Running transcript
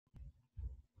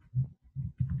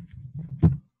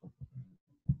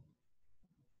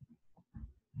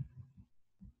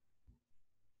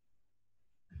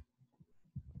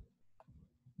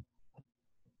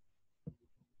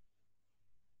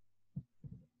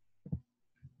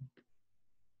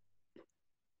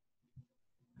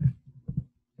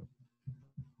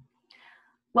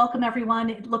Welcome, everyone.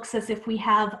 It looks as if we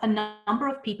have a number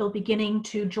of people beginning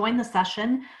to join the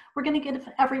session. We're going to give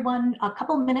everyone a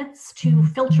couple minutes to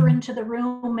filter into the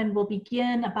room, and we'll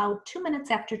begin about 2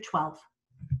 minutes after 12.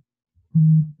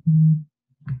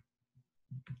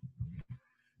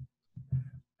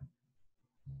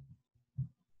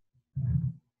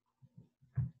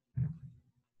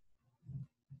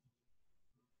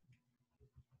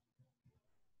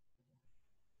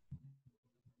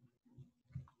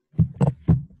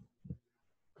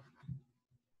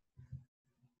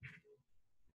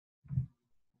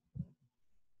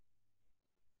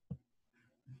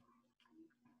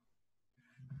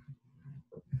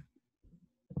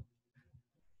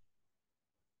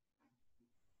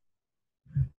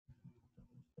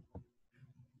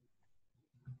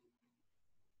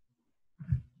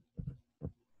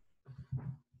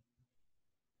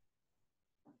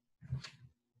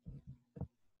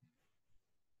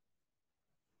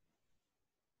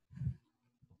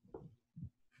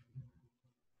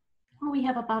 We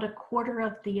have about a quarter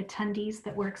of the attendees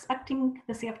that we're expecting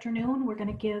this afternoon. We're going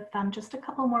to give them just a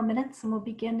couple more minutes and we'll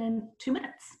begin in 2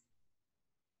 minutes.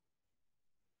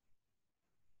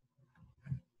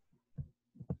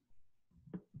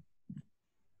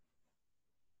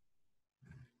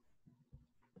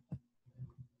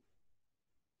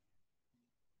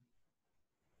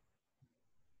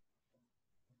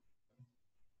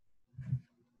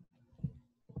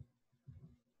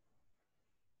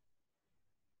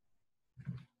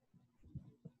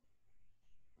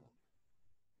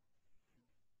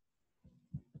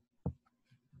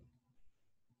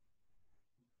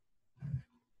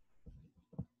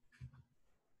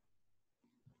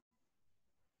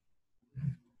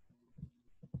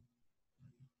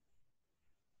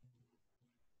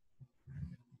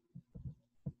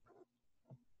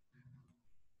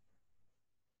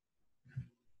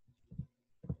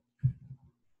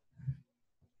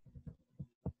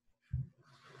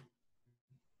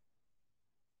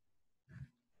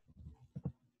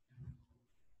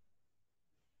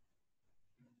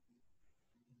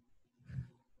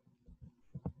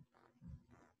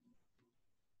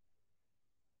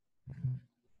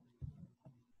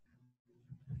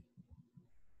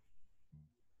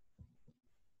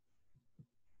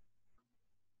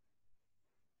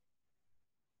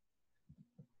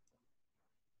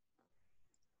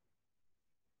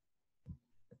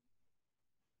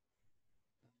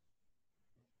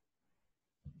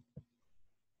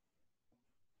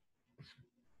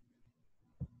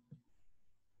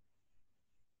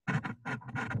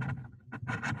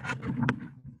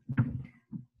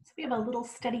 So we have a little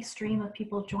steady stream of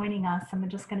people joining us. I'm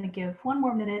just going to give 1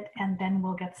 more minute and then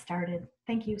we'll get started.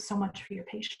 Thank you so much for your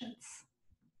patience.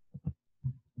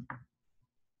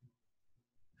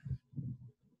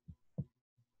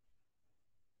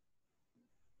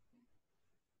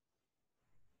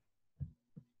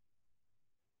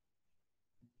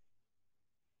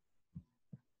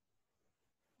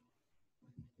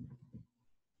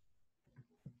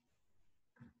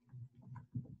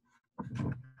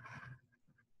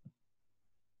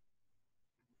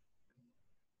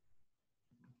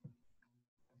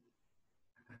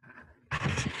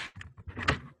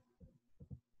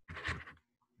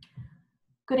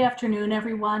 Good afternoon,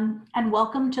 everyone, and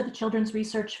welcome to the Children's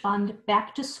Research Fund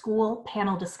Back to School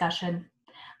panel discussion.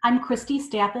 I'm Christy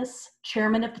Stathis,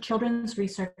 Chairman of the Children's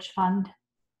Research Fund.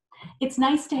 It's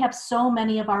nice to have so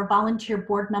many of our volunteer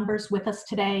board members with us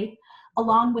today,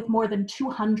 along with more than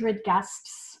 200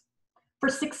 guests. For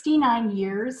 69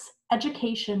 years,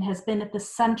 education has been at the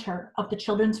center of the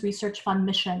Children's Research Fund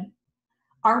mission.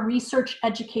 Our research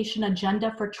education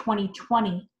agenda for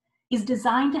 2020 is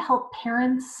designed to help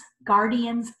parents,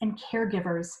 guardians, and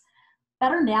caregivers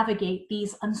better navigate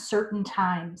these uncertain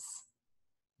times.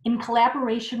 In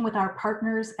collaboration with our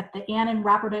partners at the Anne and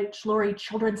Robert H. Lurie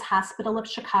Children's Hospital of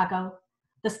Chicago,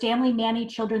 the Stanley Manne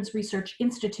Children's Research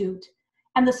Institute,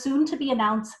 and the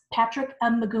soon-to-be-announced Patrick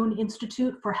M. Magoon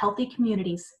Institute for Healthy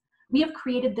Communities, we have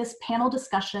created this panel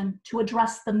discussion to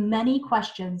address the many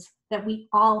questions that we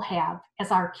all have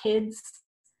as our kids,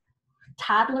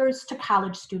 toddlers to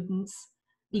college students,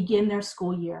 begin their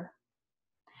school year.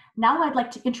 Now I'd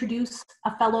like to introduce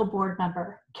a fellow board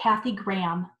member, Kathy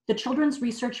Graham, the Children's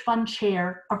Research Fund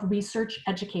Chair of Research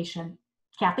Education.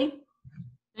 Kathy?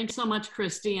 Thanks so much,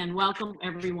 Christy, and welcome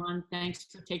everyone. Thanks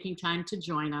for taking time to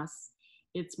join us.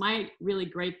 It's my really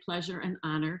great pleasure and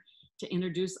honor to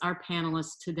introduce our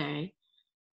panelists today.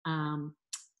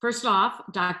 First off,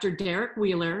 Dr. Derek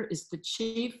Wheeler is the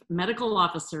Chief Medical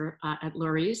Officer at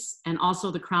Lurie's and also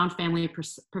the Crown Family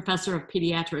Professor of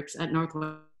Pediatrics at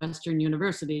Northwestern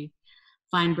University,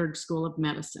 Feinberg School of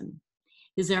Medicine.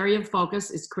 His area of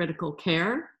focus is critical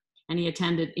care, and he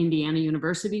attended Indiana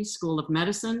University School of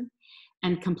Medicine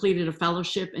and completed a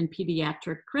fellowship in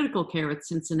pediatric critical care at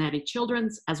Cincinnati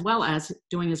Children's, as well as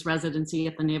doing his residency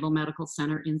at the Naval Medical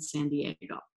Center in San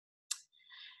Diego.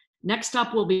 Next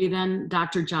up will be then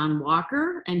Dr. John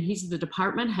Walker, and he's the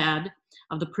department head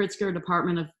of the Pritzker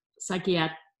Department of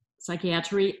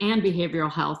Psychiatry and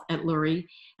Behavioral Health at Lurie,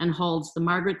 and holds the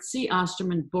Margaret C.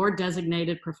 Osterman Board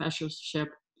Designated Professorship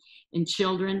in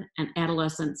Children and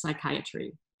Adolescent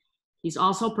Psychiatry. He's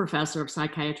also professor of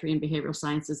psychiatry and behavioral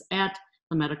sciences at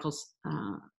the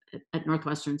at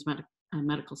Northwestern's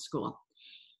Medical School.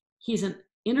 He's an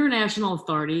international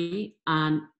authority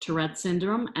on Tourette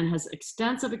syndrome and has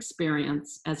extensive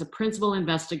experience as a principal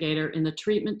investigator in the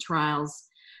treatment trials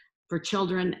for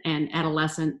children and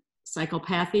adolescent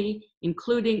psychopathy,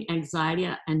 including anxiety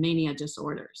and mania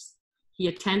disorders. He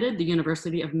attended the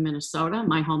University of Minnesota,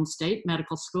 my home state,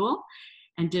 medical school,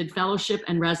 and did fellowship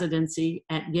and residency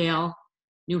at Yale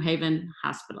New Haven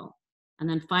Hospital. And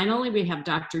then finally, we have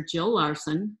Dr. Jill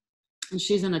Larson, and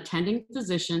she's an attending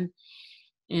physician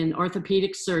in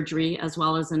orthopedic surgery, as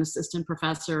well as an assistant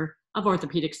professor of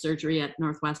orthopedic surgery at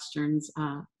Northwestern's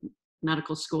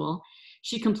medical school.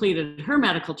 She completed her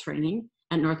medical training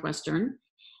at Northwestern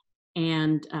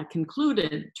and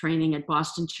concluded training at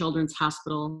Boston Children's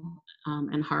Hospital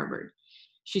and Harvard.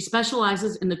 She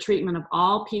specializes in the treatment of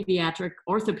all pediatric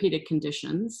orthopedic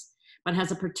conditions, but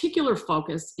has a particular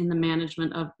focus in the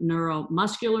management of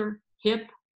neuromuscular,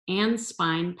 hip, and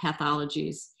spine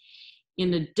pathologies,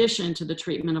 in addition to the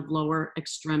treatment of lower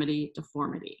extremity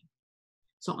deformity.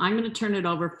 So I'm going to turn it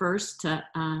over first to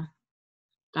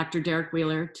Dr. Derek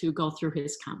Wheeler to go through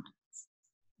his comments.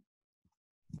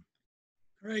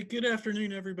 All right, good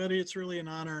afternoon, everybody. It's really an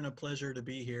honor and a pleasure to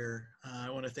be here.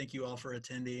 I want to thank you all for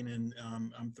attending, and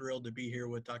I'm thrilled to be here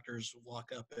with Drs.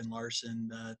 Walkup and Larson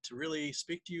to really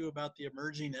speak to you about the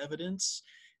emerging evidence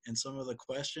and some of the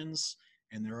questions,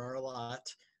 and there are a lot,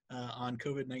 on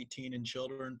COVID-19 in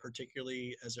children,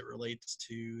 particularly as it relates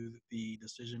to the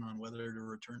decision on whether to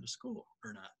return to school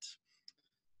or not.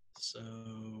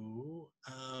 So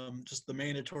just the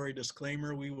mandatory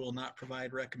disclaimer, we will not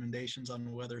provide recommendations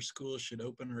on whether schools should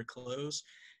open or close.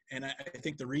 And I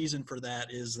think the reason for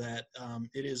that is that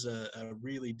it is a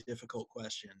really difficult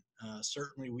question.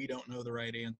 Certainly we don't know the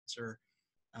right answer.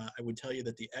 I would tell you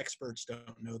that the experts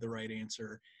don't know the right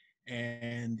answer.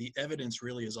 And the evidence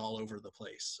really is all over the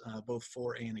place, both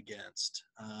for and against.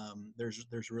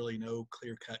 There's really no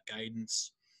clear-cut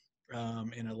guidance.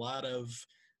 And a lot of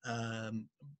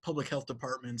public health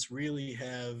departments really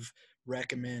have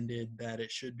recommended that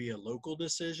it should be a local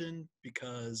decision,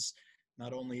 because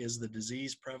not only is the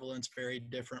disease prevalence very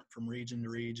different from region to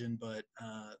region, but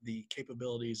the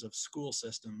capabilities of school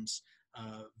systems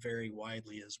vary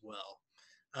widely as well.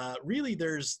 Really,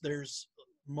 there's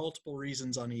multiple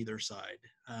reasons on either side.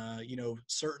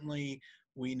 Certainly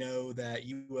we know that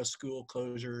U.S. school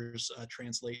closures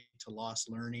translate to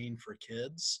lost learning for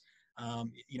kids.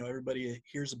 Everybody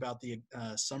hears about the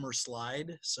summer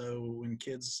slide. So when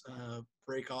kids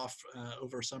break off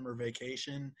over summer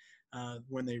vacation,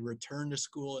 when they return to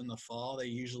school in the fall, they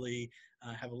usually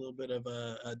have a little bit of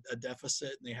a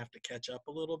deficit, and they have to catch up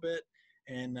a little bit.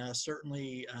 And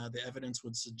certainly the evidence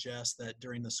would suggest that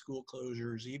during the school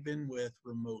closures, even with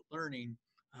remote learning,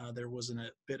 there was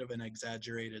a bit of an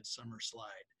exaggerated summer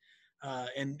slide.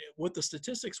 And what the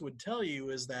statistics would tell you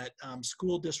is that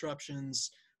school disruptions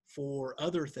for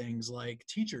other things like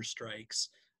teacher strikes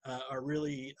are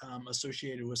really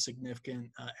associated with significant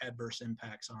adverse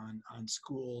impacts on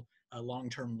school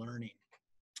long-term learning.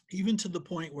 Even to the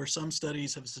point where some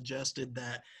studies have suggested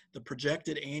that the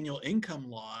projected annual income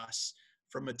loss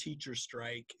from a teacher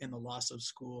strike and the loss of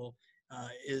school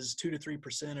is 2 to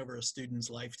 3% over a student's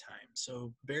lifetime.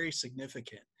 So very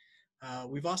significant.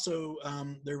 We've also,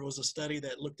 there was a study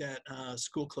that looked at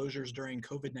school closures during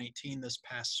COVID-19 this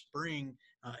past spring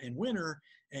and winter,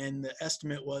 and the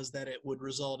estimate was that it would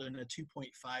result in a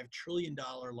 $2.5 trillion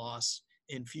loss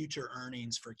in future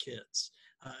earnings for kids.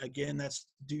 Again, that's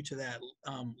due to that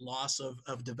loss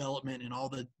of development and all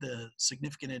the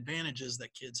significant advantages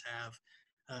that kids have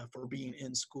for being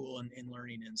in school and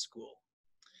learning in school.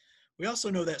 We also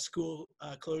know that school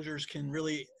closures can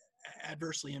really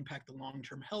adversely impact the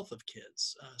long-term health of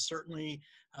kids. Certainly,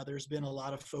 there's been a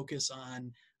lot of focus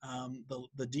on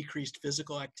the decreased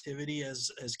physical activity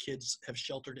as kids have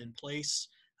sheltered in place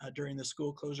during the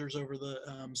school closures over the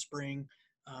spring.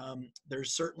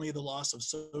 There's certainly the loss of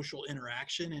social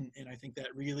interaction, and I think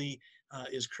that really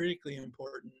is critically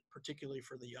important, particularly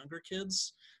for the younger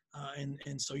kids.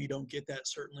 And so you don't get that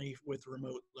certainly with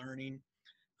remote learning.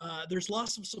 There's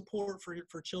lots of support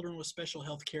for children with special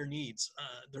health care needs.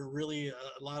 There really,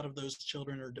 a lot of those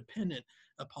children are dependent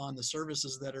upon the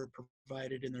services that are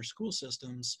provided in their school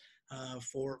systems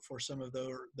for some of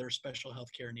their special health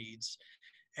care needs.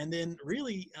 And then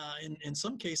really, in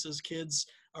some cases, kids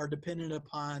are dependent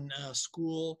upon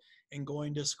school and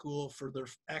going to school for their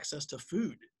access to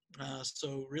food.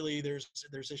 So really,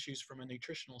 there's issues from a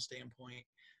nutritional standpoint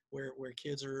where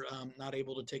kids are not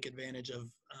able to take advantage of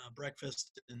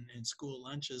breakfast and school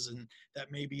lunches, and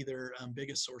that may be their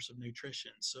biggest source of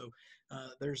nutrition. So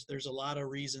there's a lot of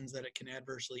reasons that it can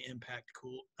adversely impact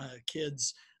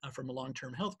kids from a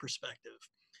long-term health perspective.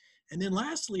 And then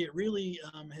lastly, it really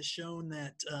has shown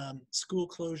that school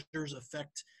closures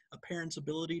affect a parent's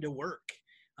ability to work.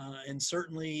 And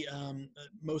certainly,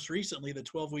 most recently, the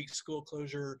 12-week school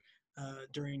closure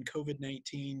during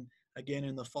COVID-19, again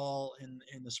in the fall and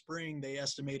in the spring, they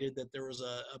estimated that there was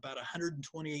about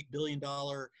 $128 billion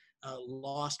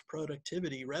lost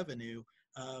productivity revenue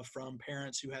from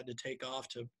parents who had to take off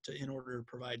in order to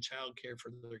provide childcare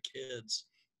for their kids.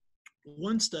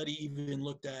 One study even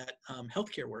looked at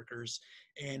healthcare workers,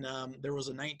 and there was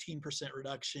a 19%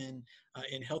 reduction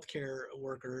in healthcare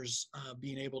workers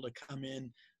being able to come in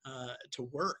to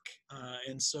work.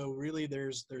 And so really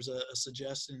there's a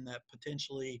suggestion that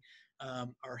potentially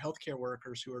our healthcare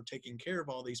workers who are taking care of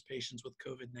all these patients with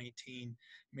COVID-19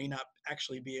 may not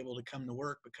actually be able to come to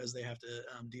work because they have to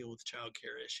deal with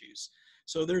childcare issues.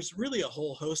 So there's really a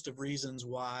whole host of reasons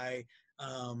why,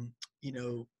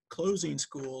 closing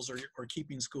schools or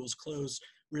keeping schools closed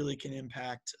really can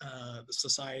impact the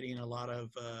society in a lot of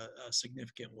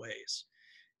significant ways.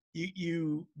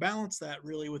 You balance that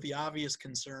really with the obvious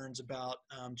concerns about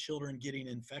children getting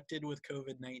infected with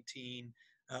COVID-19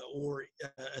 or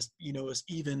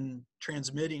even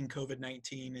transmitting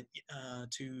COVID-19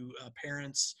 to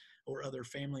parents or other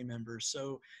family members.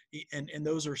 So, and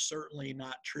those are certainly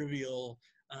not trivial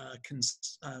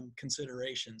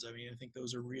considerations. I mean, I think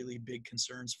those are really big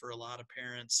concerns for a lot of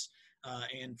parents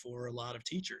and for a lot of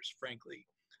teachers, frankly.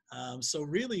 So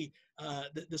really,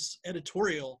 this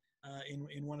editorial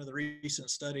in one of the recent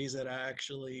studies that I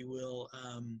actually will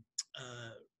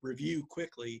review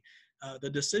quickly, the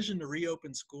decision to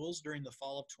reopen schools during the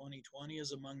fall of 2020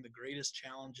 is among the greatest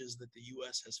challenges that the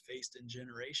U.S. has faced in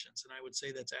generations. And I would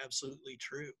say that's absolutely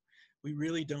true. We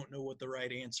really don't know what the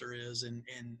right answer is. And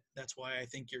that's why I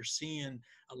think you're seeing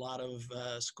a lot of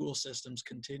school systems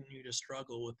continue to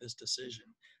struggle with this decision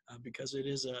because it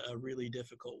is a really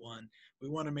difficult one. We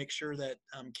want to make sure that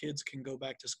kids can go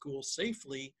back to school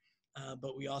safely,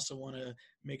 but we also want to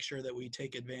make sure that we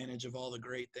take advantage of all the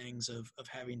great things of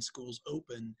having schools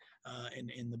open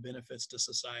and the benefits to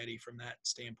society from that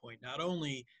standpoint, not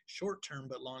only short term,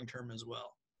 but long term as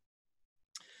well.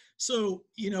 So,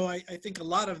 I think a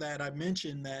lot of that, I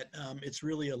mentioned that it's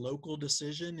really a local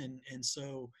decision. And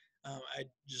so I'd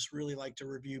just really like to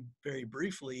review very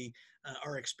briefly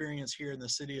our experience here in the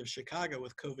city of Chicago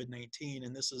with COVID-19.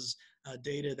 And this is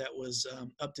data that was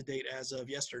up to date as of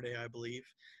yesterday, I believe.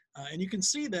 And you can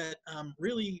see that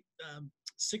really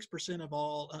 6% of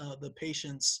all the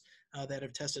patients that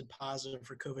have tested positive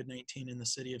for COVID-19 in the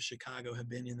city of Chicago have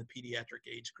been in the pediatric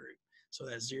age group. So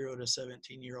that 0 to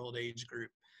 17-year-old age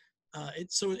group.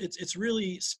 It's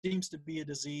really seems to be a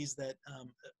disease that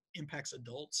impacts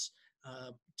adults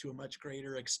to a much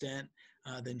greater extent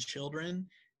than children.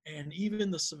 And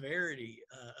even the severity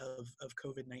of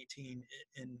COVID-19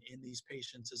 in these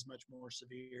patients is much more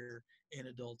severe in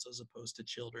adults as opposed to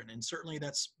children. And certainly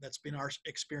that's been our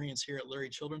experience here at Lurie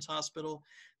Children's Hospital.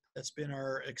 That's been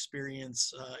our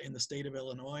experience in the state of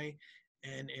Illinois.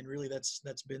 And really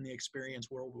that's been the experience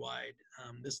worldwide.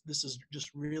 This is just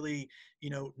really,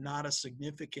 not a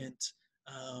significant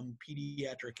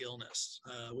pediatric illness,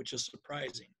 which is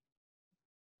surprising.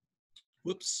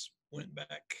 Whoops, went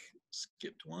back,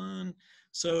 skipped one.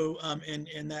 So,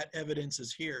 and that evidence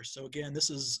is here. So again, this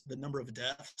is the number of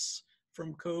deaths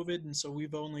from COVID. And so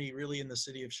we've only really in the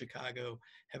city of Chicago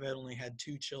have only had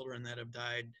 2 children that have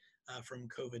died from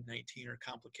COVID-19 or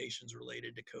complications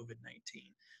related to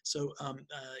COVID-19. So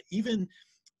even,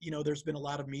 there's been a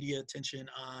lot of media attention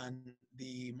on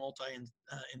the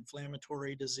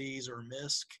multi-inflammatory disease or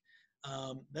MISC.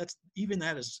 That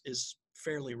is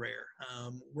fairly rare.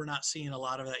 We're not seeing a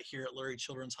lot of that here at Lurie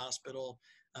Children's Hospital.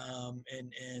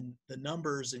 And the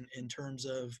numbers in terms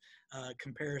of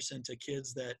comparison to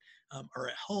kids that are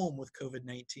at home with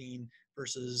COVID-19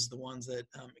 versus the ones that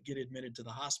get admitted to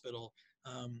the hospital,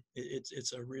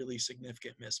 it's a really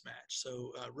significant mismatch.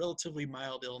 So relatively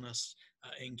mild illness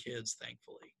in kids,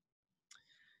 thankfully.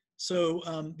 So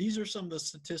these are some of the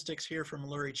statistics here from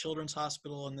Lurie Children's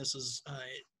Hospital, and this is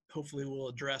hopefully we'll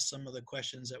address some of the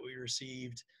questions that we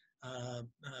received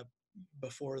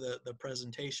before the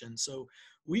presentation. So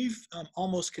we've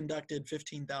almost conducted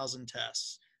 15,000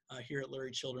 tests here at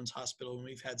Lurie Children's Hospital, and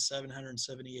we've had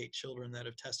 778 children that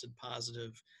have tested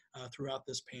positive throughout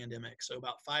this pandemic. So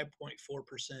about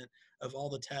 5.4% of all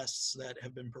the tests that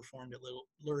have been performed at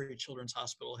Lurie Children's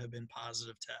Hospital have been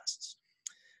positive tests.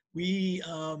 We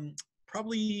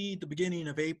probably the beginning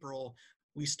of April,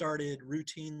 we started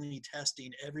routinely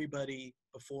testing everybody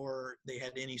before they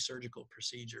had any surgical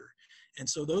procedure. And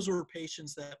so those were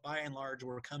patients that by and large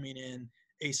were coming in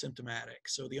asymptomatic.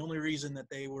 So the only reason that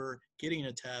they were getting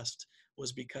a test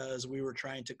was because we were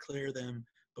trying to clear them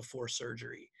before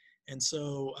surgery. And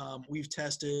so we've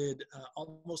tested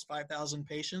almost 5,000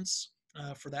 patients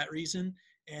for that reason,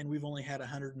 and we've only had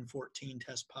 114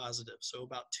 test positive. So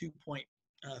about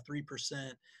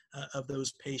 2.3% of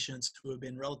those patients who have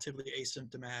been relatively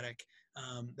asymptomatic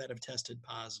that have tested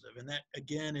positive. And that,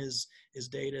 again, is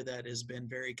data that has been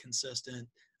very consistent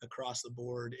across the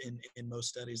board in most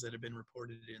studies that have been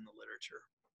reported in the literature.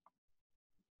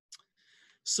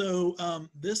 So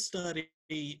this study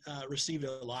received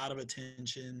a lot of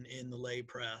attention in the lay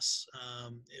press.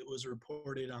 It was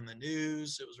reported on the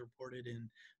news. It was reported in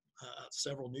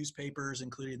several newspapers,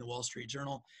 including the Wall Street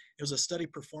Journal. It was a study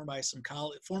performed by some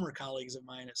former colleagues of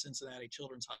mine at Cincinnati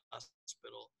Children's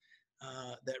Hospital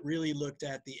that really looked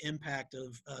at the impact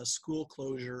of school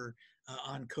closure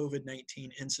on COVID-19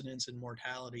 incidence and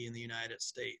mortality in the United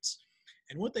States.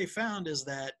 And what they found is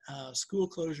that school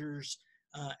closures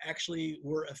actually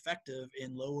were effective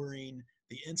in lowering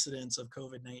the incidence of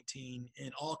COVID-19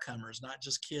 in all comers, not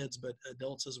just kids, but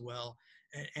adults as well,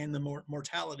 and the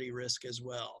mortality risk as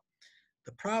well.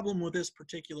 The problem with this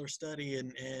particular study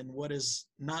and what is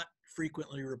not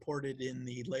frequently reported in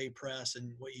the lay press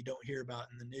and what you don't hear about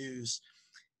in the news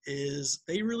is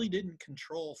they really didn't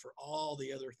control for all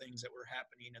the other things that were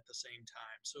happening at the same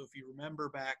time. So if you remember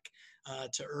back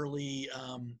to early,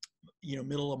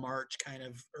 middle of March, kind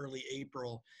of early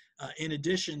April, in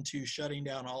addition to shutting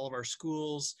down all of our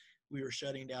schools, we were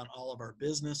shutting down all of our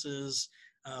businesses.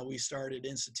 We started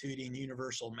instituting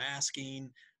universal masking.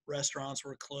 Restaurants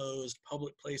were closed.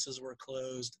 Public places were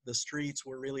closed. The streets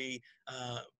were really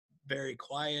very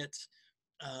quiet.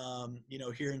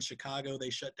 Here in Chicago, they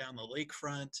shut down the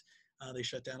lakefront. They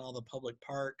shut down all the public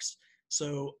parks.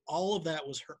 So all of that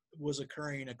was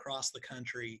occurring across the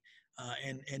country,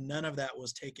 and none of that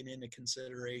was taken into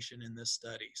consideration in this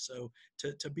study. So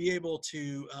to be able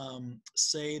to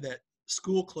say that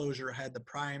school closure had the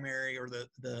primary or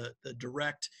the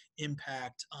direct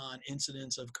impact on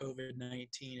incidence of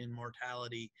COVID-19 and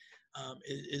mortality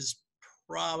is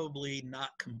probably not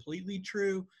completely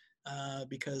true.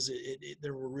 Because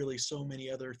there were really so many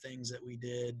other things that we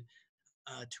did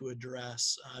to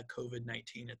address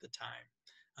COVID-19 at the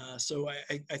time. So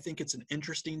I think it's an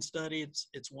interesting study.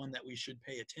 It's one that we should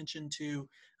pay attention to,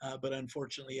 but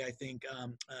unfortunately, I think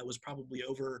it was probably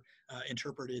over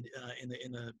interpreted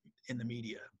in the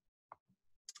media.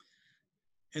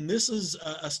 And this is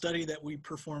a study that we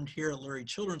performed here at Lurie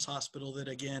Children's Hospital that,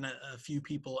 again, a few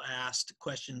people asked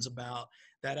questions about.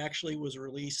 That actually was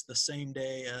released the same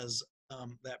day as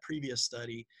that previous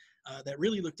study that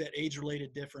really looked at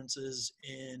age-related differences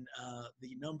in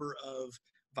the number of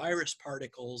virus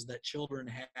particles that children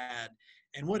had.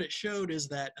 And what it showed is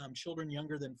that children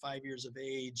younger than 5 years of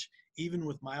age, even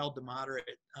with mild to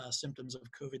moderate symptoms of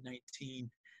COVID-19,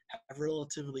 have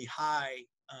relatively high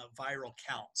viral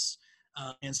counts.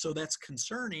 And so that's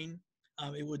concerning.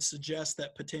 It would suggest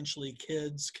that potentially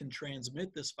kids can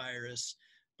transmit this virus,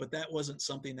 but that wasn't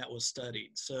something that was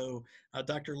studied. So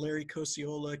Dr. Larry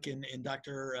Kosiolek and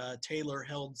Dr. Taylor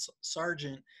Held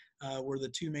Sargent were the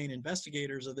two main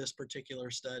investigators of this particular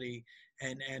study.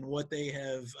 And what they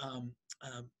have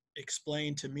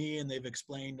explained to me, and they've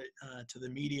explained to the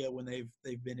media when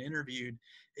they've been interviewed,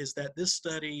 is that this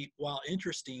study, while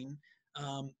interesting,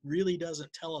 really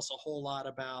doesn't tell us a whole lot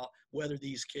about whether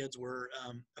these kids were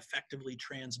effectively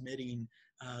transmitting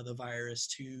the virus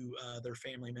to their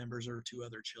family members or to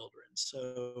other children.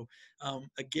 So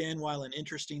again, while an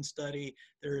interesting study,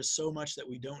 there is so much that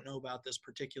we don't know about this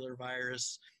particular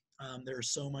virus. There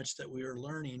is so much that we are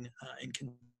learning and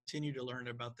continue to learn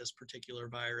about this particular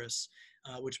virus,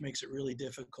 which makes it really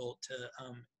difficult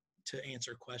to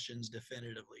answer questions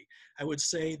definitively. I would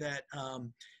say that,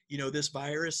 this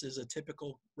virus is a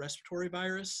typical respiratory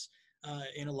virus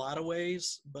in a lot of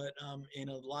ways, but in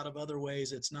a lot of other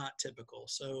ways, it's not typical.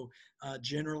 So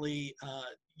generally,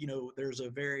 there's a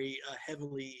very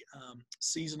heavily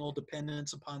seasonal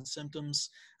dependence upon symptoms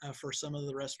for some of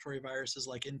the respiratory viruses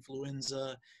like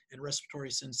influenza and respiratory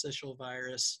syncytial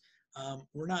virus.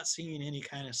 we're not seeing any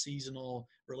kind of seasonal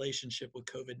relationship with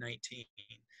COVID-19.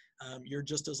 You're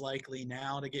just as likely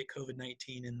now to get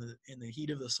COVID-19 in the heat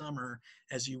of the summer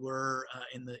as you were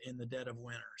in the dead of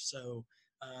winter. So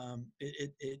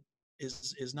it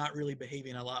is not really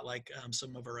behaving a lot like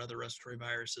some of our other respiratory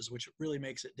viruses, which really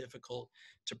makes it difficult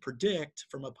to predict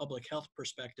from a public health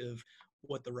perspective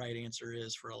what the right answer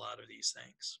is for a lot of these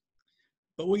things.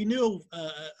 But we knew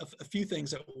a few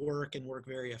things that work and work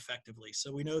very effectively.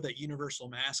 So we know that universal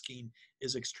masking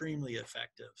is extremely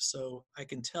effective. So I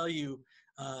can tell you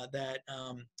that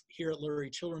here at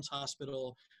Lurie Children's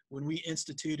Hospital, when we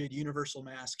instituted universal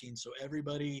masking, so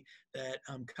everybody that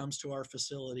comes to our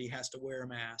facility has to wear a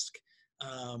mask,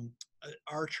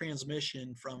 our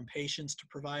transmission from patients to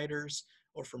providers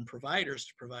or from providers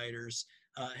to providers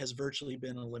has virtually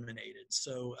been eliminated.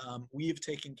 So we've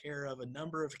taken care of a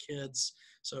number of kids.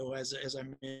 So as I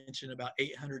mentioned, about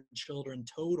 800 children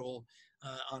total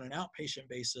on an outpatient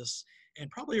basis, and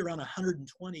probably around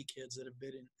 120 kids that have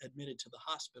been admitted to the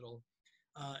hospital.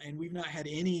 And we've not had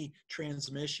any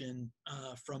transmission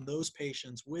from those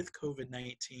patients with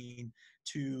COVID-19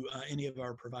 to any of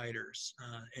our providers.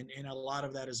 And a lot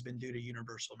of that has been due to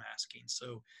universal masking.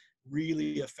 So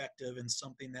really effective, and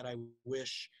something that I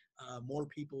wish more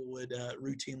people would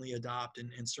routinely adopt.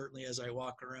 And certainly as I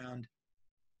walk around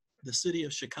the city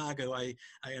of Chicago, I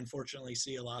unfortunately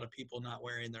see a lot of people not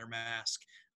wearing their mask.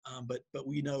 But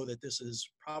we know that this is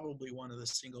probably one of the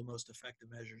single most effective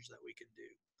measures that we can do.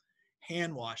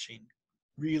 Hand washing,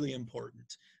 really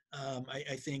important.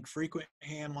 I think frequent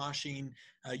hand washing,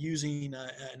 using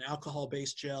an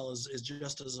alcohol-based gel is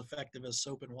just as effective as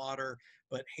soap and water,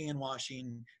 but hand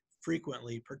washing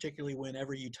frequently, particularly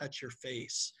whenever you touch your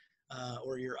face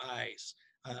or your eyes,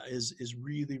 is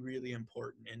really, really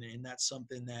important. And that's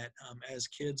something that as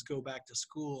kids go back to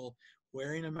school,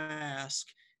 wearing a mask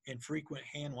and frequent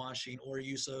hand washing or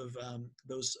use of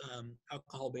those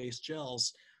alcohol-based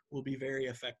gels will be very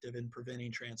effective in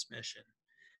preventing transmission.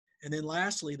 And then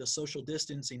lastly, the social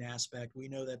distancing aspect, we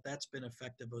know that that's been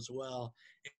effective as well.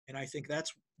 And I think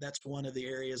that's one of the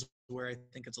areas where I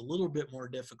think it's a little bit more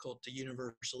difficult to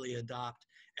universally adopt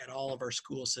at all of our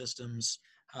school systems.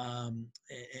 And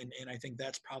I think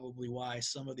that's probably why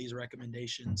some of these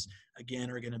recommendations, again,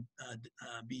 are going to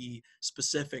be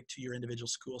specific to your individual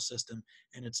school system.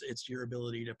 And it's your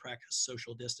ability to practice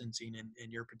social distancing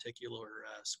in your particular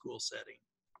school setting.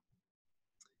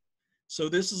 So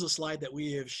this is a slide that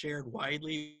we have shared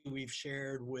widely. We've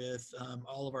shared with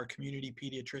all of our community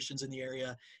pediatricians in the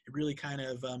area. It really kind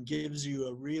of gives you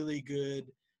a really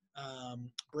good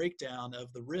breakdown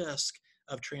of the risk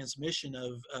of transmission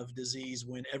of disease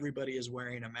when everybody is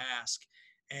wearing a mask.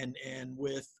 And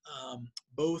with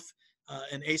both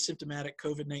an asymptomatic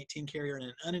COVID-19 carrier and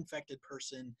an uninfected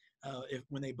person,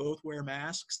 when they both wear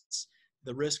masks,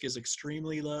 the risk is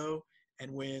extremely low.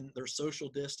 And when there's social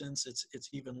distance, it's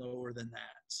even lower than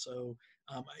that. So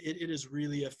it is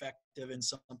really effective, and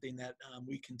something that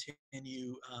we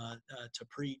continue to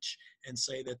preach and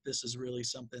say that this is really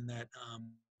something that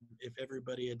if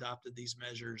everybody adopted these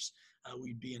measures,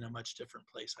 we'd be in a much different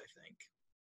place, I think.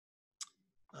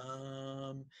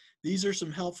 These are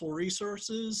some helpful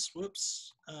resources.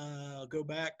 Whoops, I'll go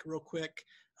back real quick.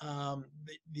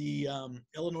 The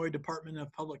Illinois Department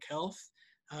of Public Health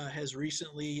has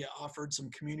recently offered some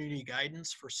community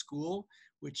guidance for school,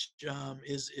 which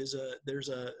there's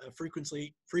a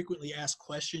frequently asked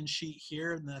questions sheet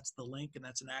here, and that's the link, and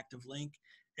that's an active link,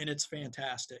 and it's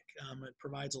fantastic. It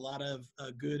provides a lot of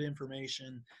good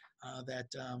information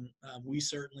that we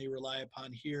certainly rely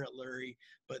upon here at Lurie,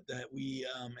 but that we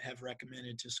have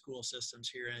recommended to school systems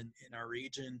here in our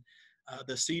region.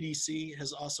 The CDC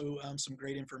has also some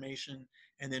great information.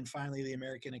 And then finally, the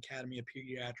American Academy of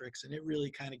Pediatrics. And it really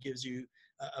kind of gives you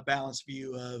a balanced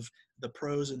view of the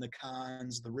pros and the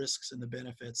cons, the risks and the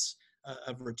benefits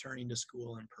of returning to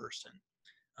school in person.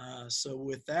 So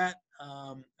with that,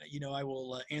 I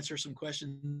will answer some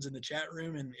questions in the chat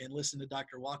room and listen to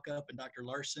Dr. Walkup and Dr.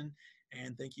 Larson.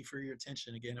 And thank you for your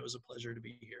attention. Again, it was a pleasure to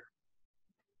be here.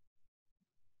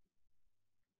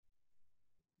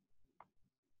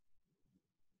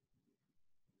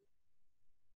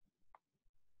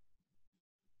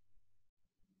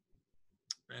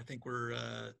 I think we're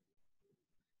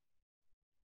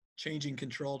changing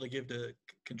control to give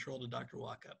control to Dr.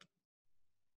 Walkup.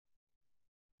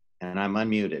 And I'm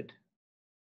unmuted.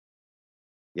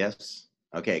 Yes?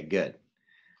 Okay, good.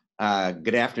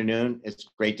 Good afternoon. It's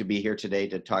great to be here today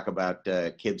to talk about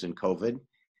kids and COVID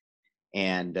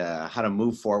and how to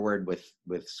move forward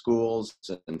with schools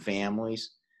and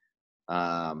families.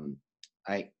 I'm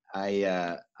going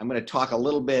to talk a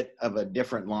little bit of a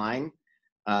different line.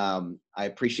 I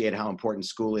appreciate how important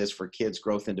school is for kids'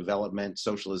 growth and development,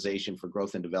 socialization for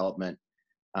growth and development.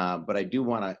 But I do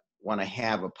want to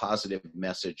have a positive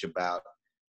message about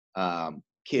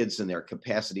kids and their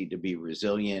capacity to be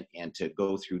resilient and to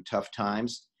go through tough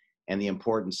times, and the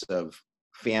importance of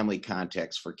family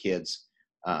context for kids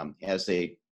as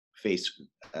they face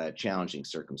challenging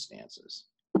circumstances.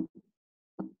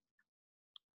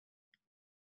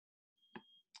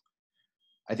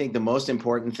 I think the most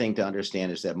important thing to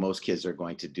understand is that most kids are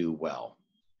going to do well.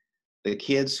 The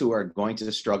kids who are going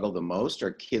to struggle the most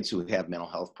are kids who have mental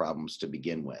health problems to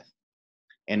begin with.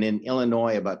 And in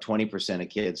Illinois, about 20% of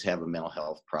kids have a mental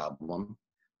health problem.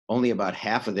 Only about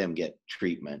half of them get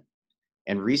treatment.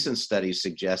 And recent studies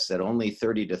suggest that only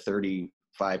 30 to 35%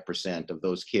 of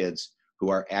those kids who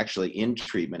are actually in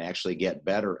treatment actually get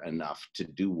better enough to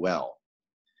do well.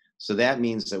 So that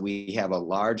means that we have a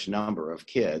large number of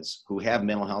kids who have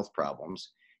mental health problems.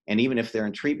 And even if they're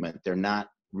in treatment, they're not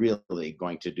really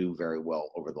going to do very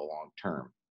well over the long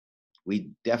term.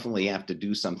 We definitely have to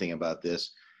do something about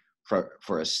this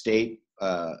for a state,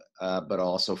 but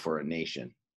also for a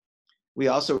nation. We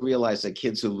also realize that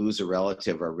kids who lose a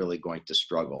relative are really going to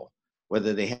struggle,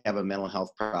 whether they have a mental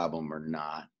health problem or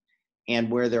not.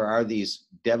 And where there are these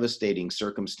devastating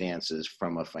circumstances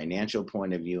from a financial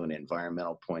point of view, an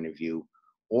environmental point of view,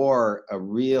 or a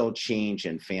real change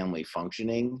in family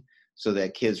functioning, so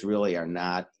that kids really are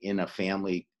not in a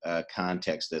family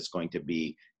context that's going to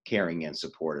be caring and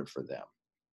supportive for them.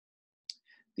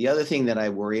 The other thing that I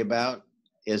worry about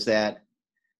is that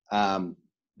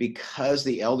because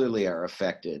the elderly are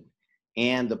affected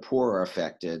and the poor are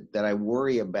affected, that I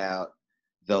worry about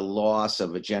the loss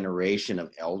of a generation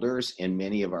of elders in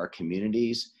many of our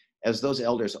communities, as those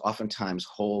elders oftentimes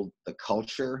hold the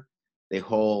culture, they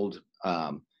hold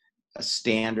a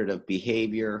standard of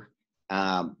behavior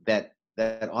that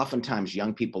oftentimes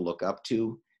young people look up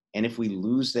to. And if we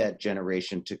lose that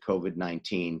generation to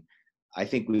COVID-19, I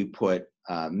think we put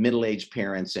middle-aged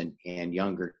parents and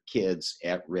younger kids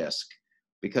at risk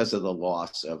because of the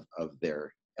loss of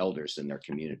their elders in their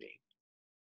community.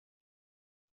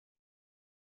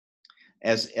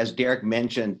 As Derek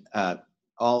mentioned,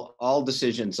 all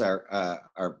decisions are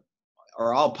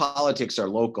all politics are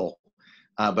local,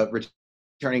 but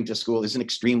returning to school is an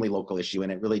extremely local issue,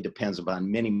 and it really depends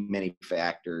upon many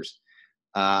factors.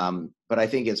 But I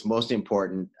think it's most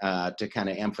important to kind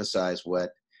of emphasize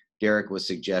what Derek was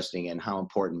suggesting and how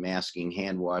important masking,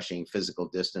 hand washing, physical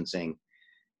distancing,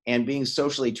 and being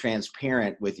socially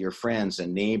transparent with your friends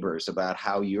and neighbors about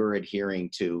how you're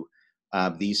adhering to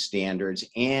these standards,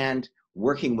 and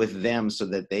working with them so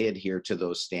that they adhere to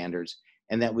those standards,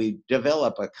 and that we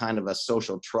develop a kind of a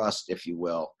social trust, if you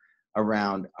will,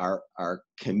 around our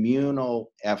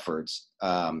communal efforts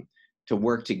to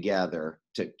work together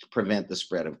to prevent the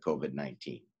spread of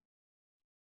COVID-19.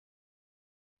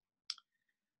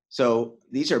 So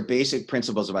these are basic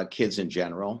principles about kids in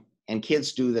general, and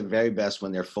kids do the very best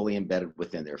when they're fully embedded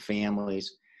within their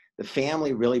families. The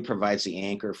family really provides the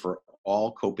anchor for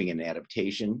all coping and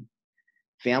adaptation.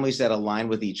 Families that align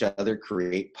with each other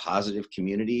create positive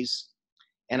communities.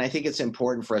 And I think it's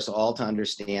important for us all to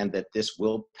understand that this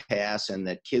will pass, and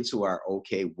that kids who are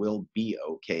okay will be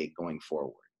okay going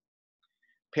forward.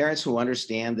 Parents who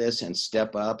understand this and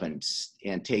step up and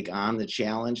take on the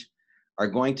challenge are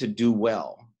going to do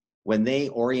well. When they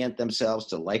orient themselves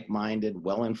to like-minded,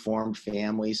 well-informed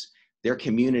families, their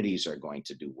communities are going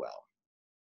to do well.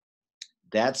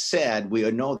 That said, we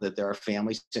know that there are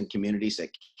families and communities that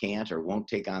can't or won't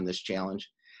take on this challenge.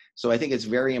 So I think it's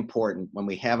very important, when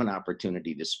we have an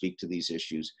opportunity to speak to these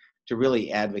issues, to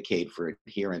really advocate for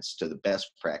adherence to the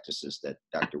best practices that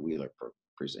Dr. Wheeler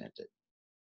presented.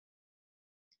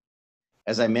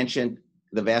 As I mentioned,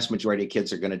 the vast majority of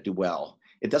kids are going to do well.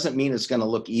 It doesn't mean it's going to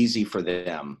look easy for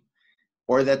them,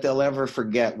 or that they'll ever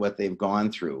forget what they've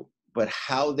gone through. But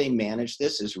how they manage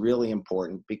this is really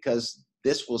important, because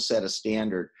this will set a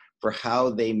standard for how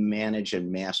they manage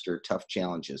and master tough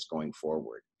challenges going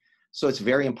forward. So it's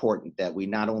very important that we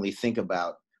not only think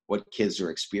about what kids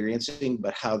are experiencing,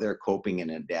 but how they're coping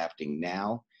and adapting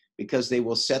now, because they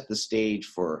will set the stage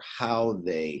for how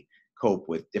they cope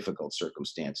with difficult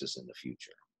circumstances in the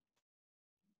future.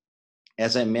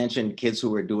 As I mentioned, kids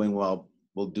who are doing well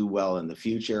will do well in the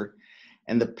future.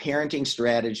 And the parenting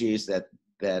strategies that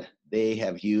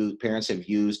parents have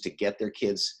used to get their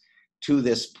kids to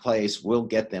this place will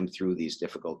get them through these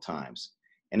difficult times.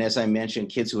 And as I mentioned,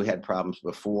 kids who had problems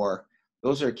before,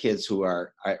 those are kids who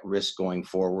are at risk going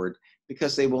forward,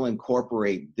 because they will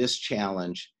incorporate this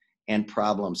challenge and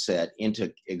problem set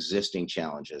into existing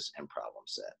challenges and problem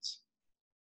sets.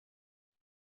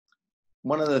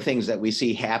 One of the things that we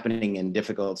see happening in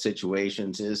difficult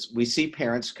situations is we see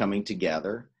parents coming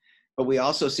together, but we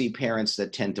also see parents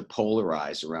that tend to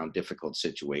polarize around difficult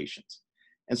situations.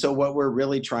 And so, what we're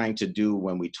really trying to do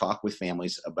when we talk with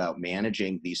families about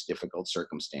managing these difficult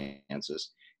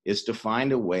circumstances is to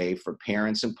find a way for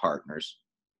parents and partners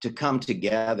to come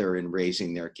together in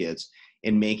raising their kids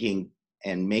in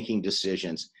making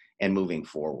decisions and moving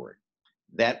forward.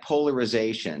 That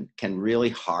polarization can really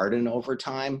harden over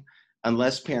time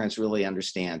unless parents really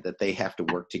understand that they have to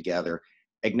work together,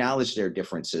 acknowledge their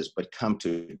differences, but come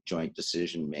to joint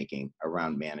decision making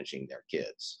around managing their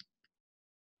kids.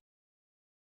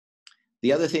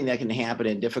 The other thing that can happen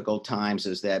in difficult times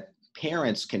is that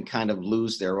parents can kind of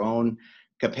lose their own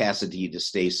capacity to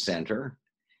stay center.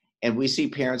 And we see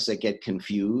parents that get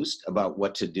confused about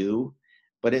what to do,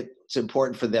 but it's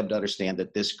important for them to understand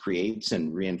that this creates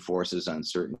and reinforces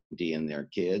uncertainty in their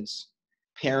kids.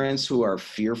 Parents who are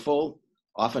fearful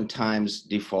oftentimes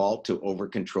default to over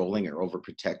controlling or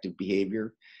overprotective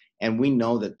behavior. And we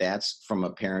know that that's, from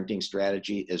a parenting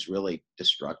strategy, is really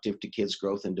destructive to kids'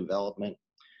 growth and development.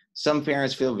 Some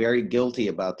parents feel very guilty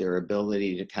about their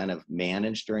ability to kind of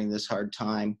manage during this hard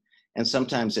time. And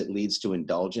sometimes it leads to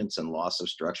indulgence and loss of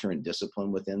structure and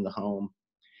discipline within the home.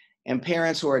 And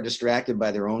parents who are distracted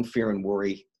by their own fear and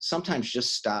worry sometimes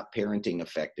just stop parenting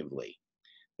effectively.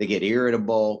 They get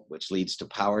irritable, which leads to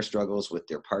power struggles with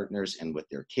their partners and with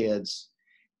their kids.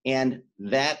 And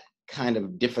that kind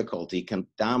of difficulty can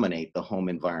dominate the home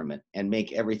environment and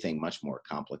make everything much more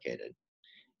complicated.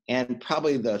 And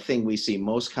probably the thing we see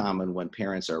most common when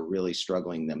parents are really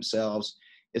struggling themselves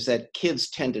is that kids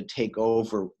tend to take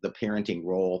over the parenting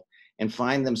role and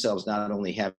find themselves not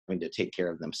only having to take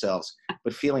care of themselves,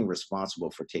 but feeling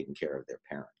responsible for taking care of their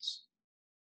parents.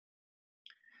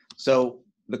 So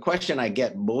the question I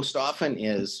get most often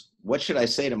is, what should I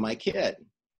say to my kid?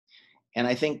 And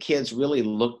I think kids really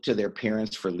look to their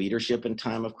parents for leadership in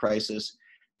time of crisis,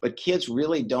 but kids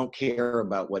really don't care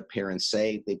about what parents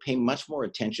say. They pay much more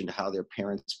attention to how their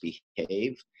parents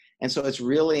behave. And so it's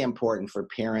really important for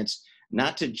parents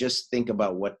not to just think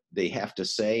about what they have to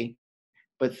say,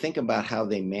 but think about how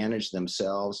they manage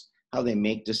themselves, how they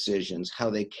make decisions, how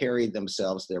they carry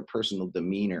themselves, their personal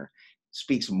demeanor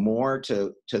speaks more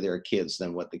to their kids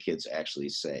than what the kids actually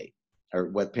say, or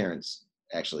what parents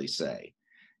actually say.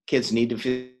 Kids need to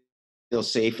feel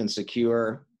safe and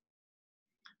secure,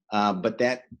 but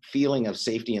that feeling of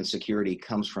safety and security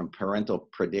comes from parental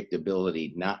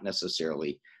predictability, not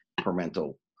necessarily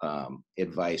parental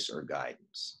advice or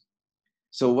guidance.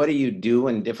 So what do you do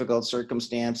in difficult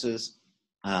circumstances?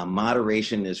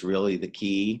 Moderation is really the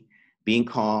key. Being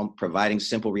calm, providing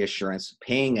simple reassurance,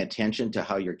 paying attention to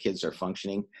how your kids are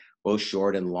functioning, both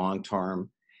short and long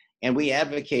term. And we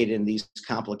advocate in these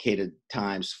complicated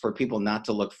times for people not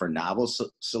to look for novel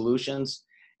solutions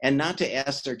and not to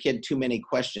ask their kid too many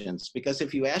questions. Because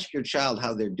if you ask your child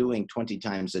how they're doing 20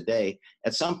 times a day,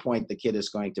 at some point the kid is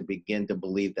going to begin to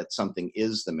believe that something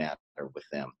is the matter with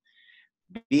them.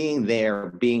 Being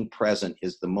there, being present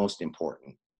is the most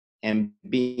important. And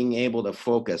being able to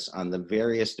focus on the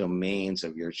various domains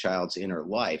of your child's inner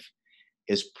life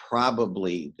is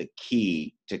probably the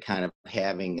key to kind of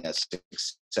having a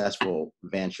successful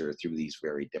venture through these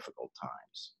very difficult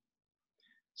times.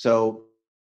 So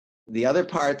the other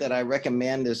part that I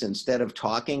recommend is, instead of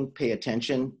talking, pay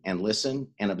attention and listen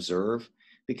and observe,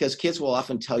 because kids will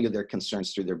often tell you their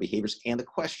concerns through their behaviors and the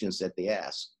questions that they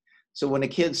ask. So when a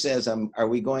kid says, are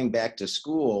we going back to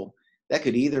school? That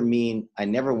could either mean, I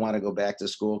never want to go back to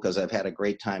school because I've had a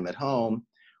great time at home,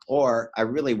 or I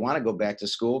really want to go back to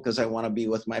school because I want to be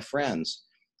with my friends.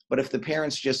 But if the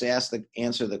parents just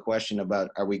answer the question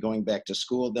about, are we going back to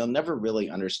school? They'll never really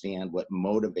understand what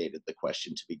motivated the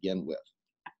question to begin with.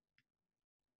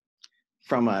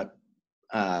 From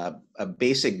a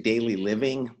basic daily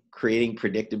living, creating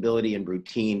predictability and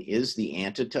routine is the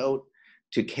antidote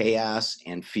to chaos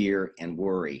and fear and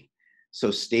worry. So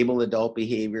stable adult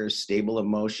behaviors, stable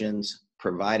emotions,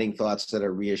 providing thoughts that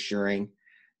are reassuring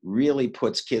really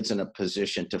puts kids in a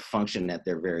position to function at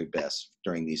their very best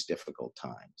during these difficult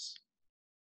times.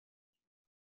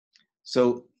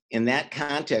 So in that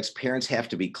context, parents have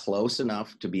to be close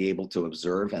enough to be able to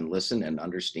observe and listen and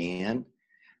understand,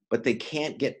 but they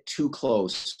can't get too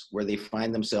close where they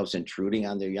find themselves intruding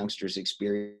on their youngsters'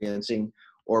 experiencing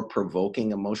or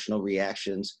provoking emotional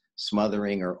reactions,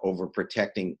 smothering or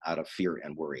overprotecting out of fear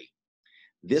and worry.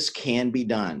 This can be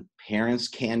done. Parents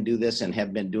can do this and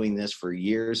have been doing this for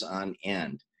years on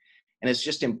end. And it's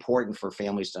just important for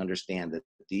families to understand that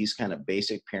these kind of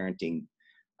basic parenting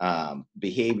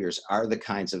behaviors are the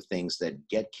kinds of things that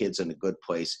get kids in a good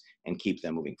place and keep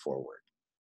them moving forward.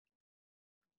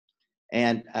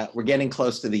 And we're getting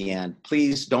close to the end.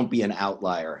 Please don't be an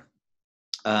outlier.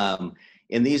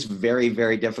 In these very,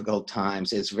 very difficult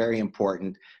times, it's very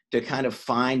important to kind of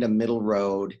find a middle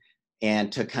road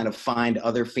and to kind of find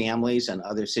other families and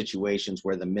other situations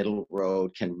where the middle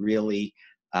road can really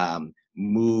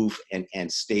move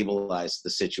and stabilize the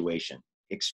situation.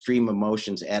 Extreme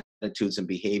emotions, attitudes, and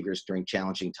behaviors during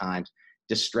challenging times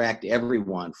distract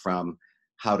everyone from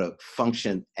how to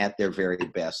function at their very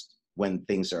best when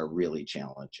things are really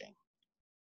challenging.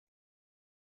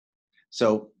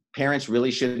 So parents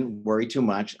really shouldn't worry too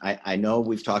much. I know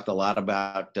we've talked a lot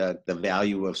about the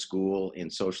value of school in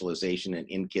socialization and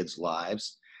in kids'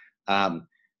 lives,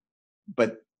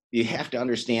 but you have to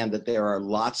understand that there are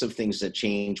lots of things that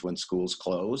change when schools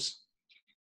close.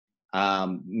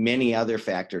 Many other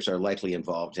factors are likely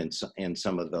involved in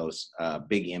some of those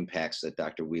big impacts that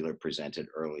Dr. Wheeler presented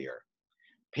earlier.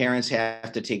 Parents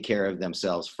have to take care of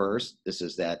themselves first. This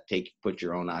is that put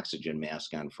your own oxygen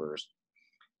mask on first.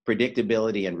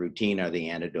 Predictability and routine are the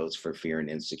antidotes for fear and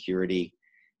insecurity.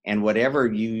 And whatever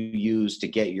you use to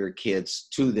get your kids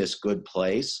to this good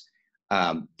place,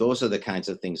 those are the kinds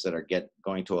of things that are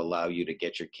going to allow you to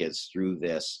get your kids through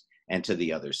this and to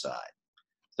the other side.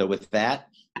 So with that,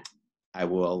 I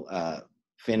will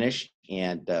finish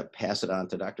and pass it on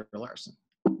to Dr. Larson.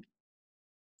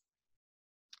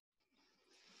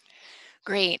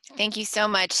 Great. Thank you so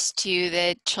much to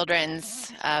the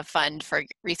Children's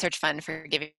Research Fund for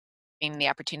giving me the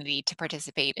opportunity to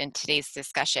participate in today's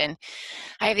discussion.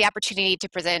 I have the opportunity to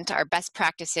present our best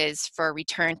practices for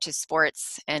return to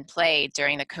sports and play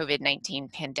during the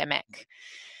COVID-19 pandemic.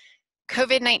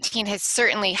 COVID-19 has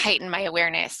certainly heightened my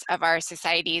awareness of our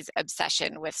society's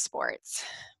obsession with sports,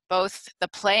 both the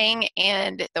playing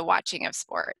and the watching of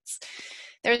sports.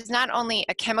 There's not only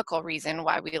a chemical reason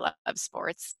why we love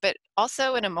sports, but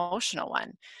also an emotional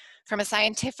one. From a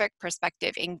scientific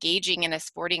perspective, engaging in a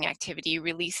sporting activity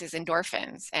releases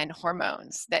endorphins and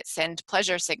hormones that send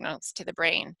pleasure signals to the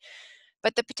brain.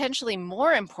 But the potentially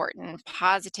more important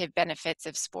positive benefits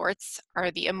of sports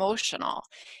are the emotional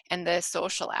and the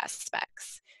social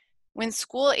aspects. When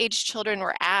school-aged children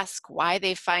were asked why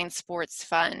they find sports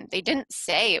fun, they didn't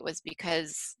say it was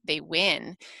because they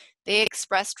win. They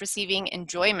expressed receiving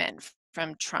enjoyment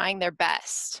from trying their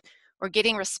best or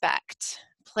getting respect,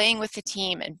 playing with the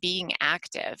team, and being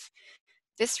active.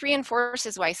 This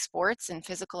reinforces why sports and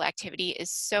physical activity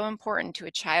is so important to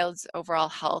a child's overall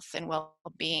health and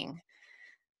well-being.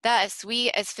 Thus, we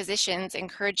as physicians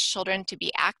encourage children to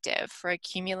be active for a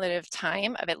cumulative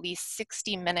time of at least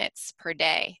 60 minutes per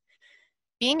day.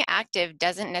 Being active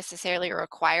doesn't necessarily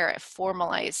require a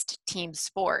formalized team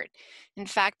sport. In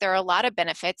fact, there are a lot of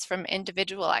benefits from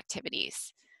individual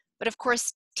activities. But of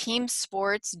course, team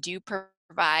sports do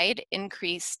provide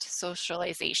increased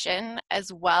socialization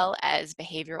as well as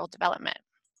behavioral development.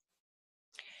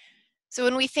 So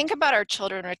when we think about our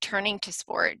children returning to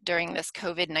sport during this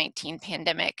COVID-19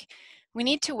 pandemic, we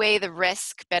need to weigh the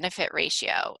risk-benefit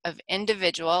ratio of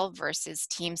individual versus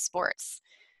team sports.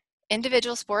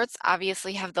 Individual sports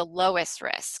obviously have the lowest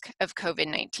risk of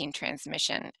COVID-19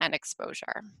 transmission and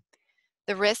exposure.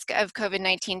 The risk of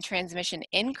COVID-19 transmission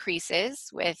increases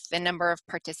with the number of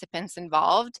participants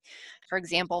involved. For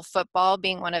example, football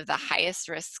being one of the highest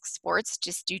risk sports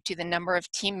just due to the number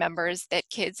of team members that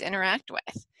kids interact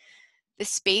with. The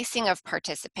spacing of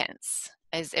participants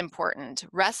is important.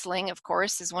 Wrestling, of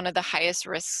course, is one of the highest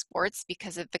risk sports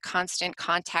because of the constant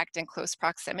contact and close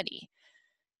proximity.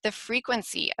 The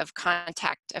frequency of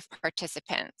contact of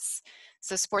participants.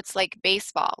 So sports like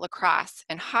baseball, lacrosse,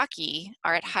 and hockey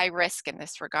are at high risk in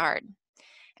this regard.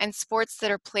 And sports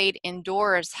that are played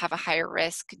indoors have a higher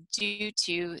risk due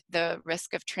to the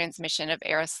risk of transmission of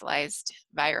aerosolized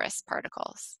virus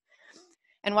particles.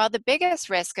 And while the biggest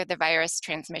risk of the virus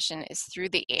transmission is through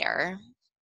the air,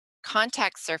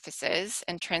 contact surfaces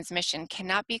and transmission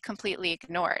cannot be completely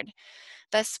ignored.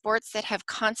 Thus, sports that have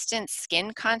constant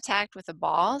skin contact with a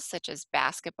ball, such as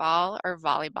basketball or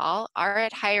volleyball, are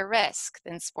at higher risk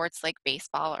than sports like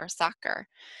baseball or soccer.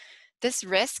 This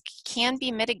risk can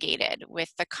be mitigated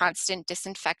with the constant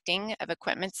disinfecting of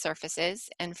equipment surfaces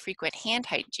and frequent hand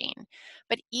hygiene.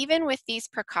 But even with these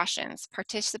precautions,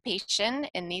 participation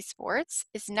in these sports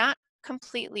is not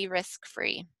completely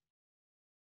risk-free.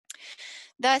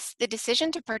 Thus, the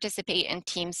decision to participate in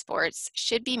team sports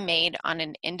should be made on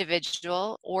an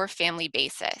individual or family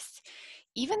basis.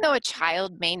 Even though a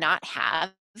child may not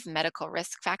have medical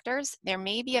risk factors, there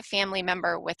may be a family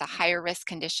member with a higher risk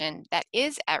condition that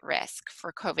is at risk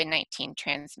for COVID-19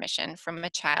 transmission from a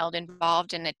child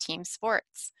involved in a team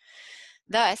sports.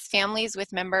 Thus, families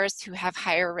with members who have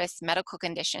higher risk medical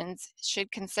conditions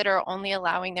should consider only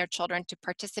allowing their children to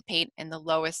participate in the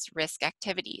lowest risk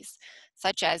activities,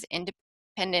 such as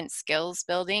independent skills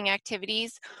building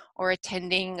activities or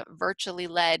attending virtually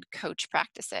led coach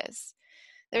practices.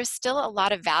 There's still a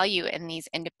lot of value in these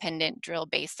independent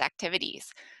drill-based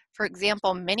activities. For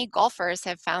example, many golfers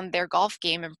have found their golf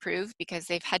game improve because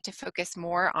they've had to focus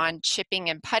more on chipping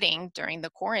and putting during the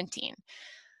quarantine.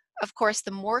 Of course, the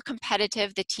more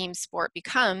competitive the team sport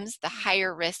becomes, the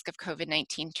higher risk of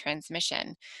COVID-19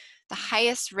 transmission. The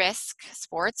highest risk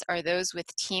sports are those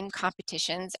with team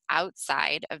competitions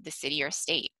outside of the city or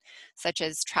state, such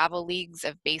as travel leagues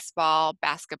of baseball,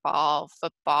 basketball,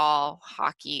 football,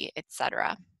 hockey,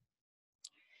 etc.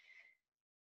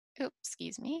 Oops,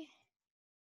 excuse me.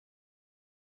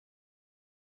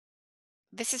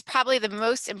 This is probably the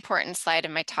most important slide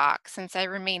in my talk, since I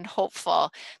remain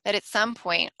hopeful that at some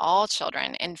point all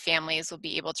children and families will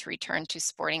be able to return to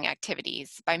sporting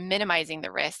activities by minimizing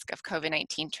the risk of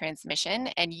COVID-19 transmission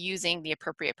and using the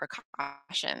appropriate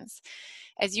precautions.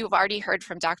 As you've already heard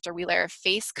from Dr. Wheeler,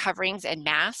 face coverings and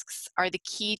masks are the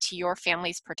key to your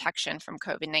family's protection from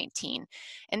COVID-19.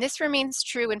 And this remains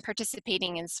true when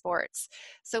participating in sports.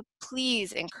 So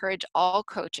please encourage all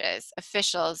coaches,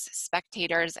 officials,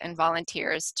 spectators, and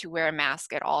volunteers to wear a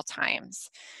mask at all times.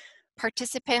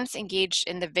 Participants engaged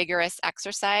in the vigorous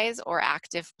exercise or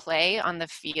active play on the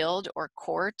field or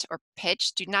court or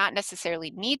pitch do not necessarily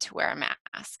need to wear a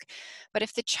mask. But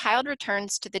if the child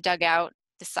returns to the dugout,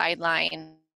 the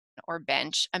sideline, or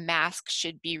bench, a mask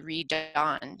should be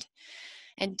redonned.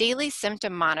 And daily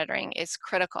symptom monitoring is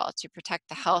critical to protect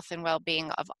the health and well-being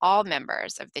of all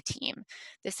members of the team.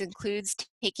 This includes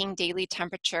taking daily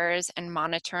temperatures and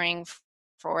monitoring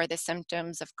for the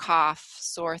symptoms of cough,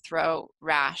 sore throat,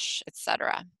 rash,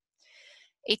 etc.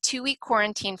 A 2-week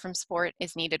quarantine from sport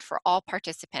is needed for all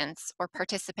participants or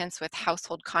participants with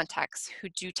household contacts who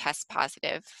do test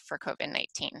positive for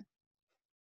COVID-19.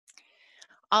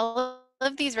 All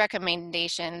of these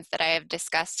recommendations that I have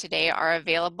discussed today are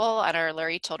available on our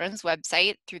Lurie Children's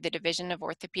website through the Division of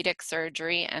Orthopedic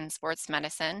Surgery and Sports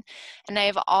Medicine. And I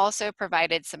have also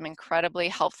provided some incredibly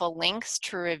helpful links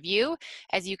to review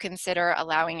as you consider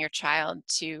allowing your child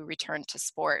to return to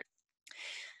sport.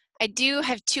 I do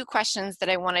have 2 questions that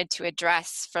I wanted to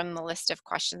address from the list of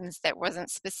questions that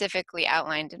wasn't specifically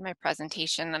outlined in my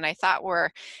presentation and I thought were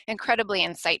incredibly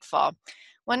insightful.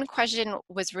 One question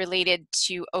was related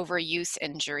to overuse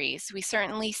injuries. We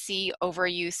certainly see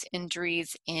overuse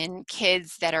injuries in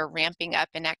kids that are ramping up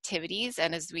in activities,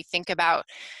 and as we think about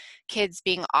kids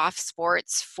being off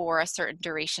sports for a certain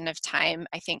duration of time,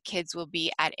 I think kids will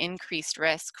be at increased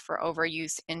risk for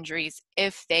overuse injuries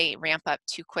if they ramp up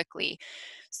too quickly.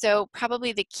 So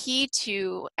probably the key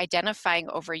to identifying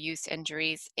overuse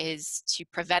injuries is to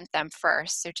prevent them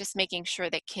first. So just making sure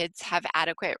that kids have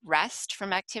adequate rest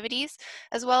from activities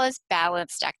as well as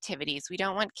balanced activities. We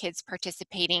don't want kids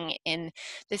participating in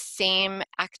the same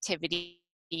activity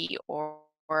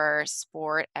or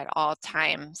sport at all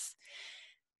times.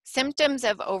 Symptoms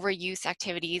of overuse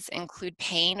activities include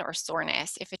pain or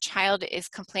soreness. If a child is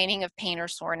complaining of pain or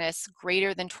soreness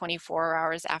greater than 24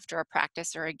 hours after a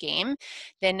practice or a game,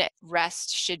 then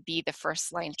rest should be the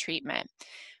first line treatment.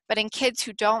 But in kids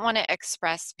who don't want to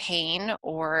express pain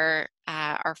or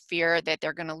are fear that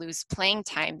they're going to lose playing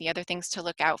time, the other things to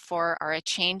look out for are a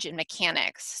change in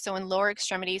mechanics. So in lower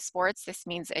extremity sports, this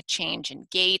means a change in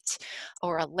gait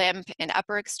or a limp. In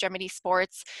upper extremity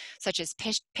sports, such as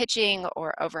pitching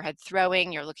or overhead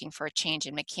throwing, you're looking for a change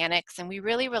in mechanics. And we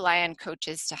really rely on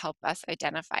coaches to help us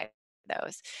identify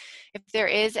those. If there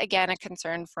is, again, a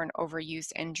concern for an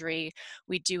overuse injury,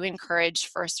 we do encourage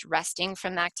first resting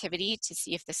from the activity to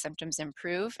see if the symptoms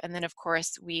improve. And then, of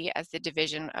course, we, as the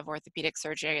Division of Orthopedic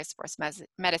Surgery and Sports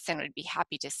Medicine, would be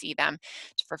happy to see them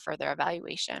for further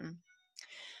evaluation.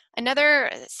 Another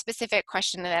specific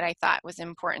question that I thought was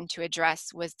important to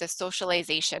address was the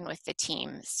socialization with the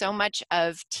team. So much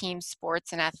of team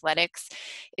sports and athletics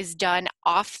is done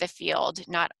off the field,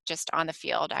 not just on the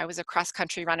field. I was a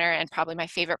cross-country runner, and probably my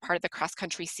favorite part of the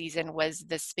cross-country season was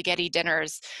the spaghetti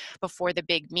dinners before the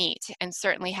big meet. And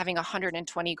certainly having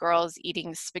 120 girls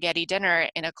eating spaghetti dinner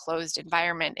in a closed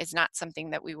environment is not something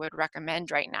that we would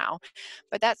recommend right now.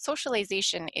 But that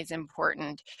socialization is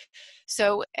important.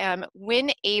 So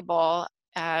when able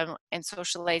and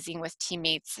socializing with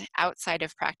teammates outside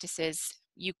of practices,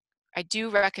 I do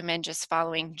recommend just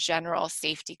following general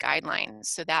safety guidelines.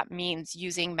 So that means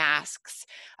using masks,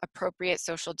 appropriate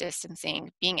social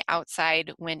distancing, being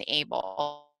outside when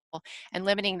able, and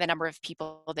limiting the number of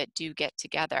people that do get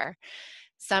together.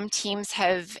 Some teams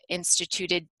have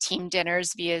instituted team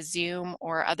dinners via Zoom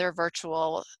or other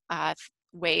virtual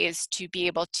ways to be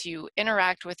able to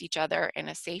interact with each other in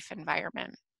a safe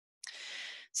environment.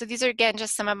 So these are, again,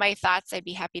 just some of my thoughts. I'd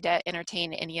be happy to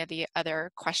entertain any of the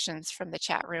other questions from the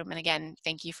chat room. And again,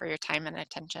 thank you for your time and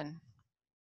attention.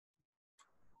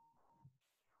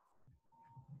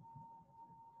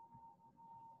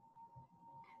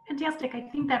 Fantastic. I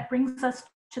think that brings us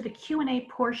to the Q&A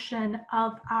portion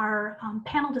of our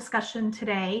panel discussion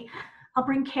today. I'll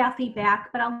bring Kathy back,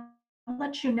 but I'll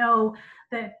let you know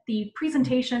that the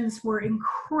presentations were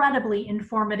incredibly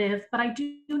informative, but I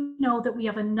do know that we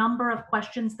have a number of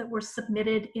questions that were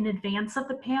submitted in advance of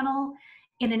the panel.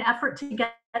 In an effort to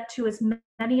get to as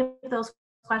many of those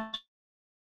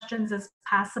questions as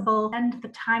possible, end the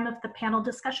time of the panel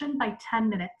discussion by 10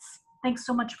 minutes. Thanks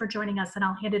so much for joining us, and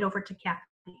I'll hand it over to Kathy.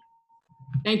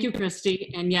 Thank you, Christy.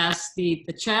 And yes, the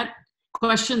chat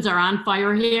questions are on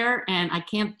fire here, and I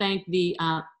can't thank the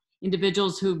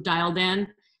individuals who've dialed in,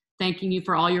 thanking you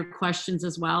for all your questions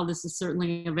as well. This is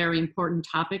certainly a very important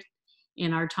topic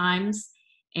in our times,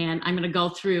 and I'm going to go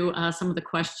through some of the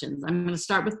questions. I'm going to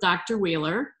start with Dr.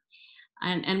 Wheeler,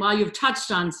 and while you've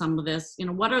touched on some of this,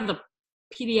 what are the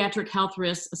pediatric health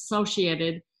risks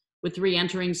associated with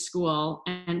re-entering school,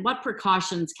 and what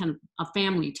precautions can a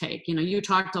family take? You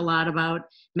talked a lot about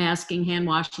masking, hand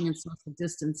washing, and social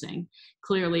distancing.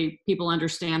 Clearly, people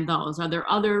understand those. Are there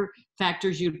other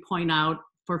factors you'd point out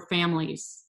for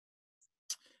families?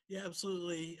 Yeah,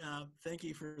 absolutely. Thank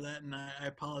you for that. And I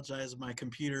apologize, my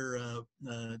computer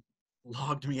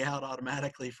logged me out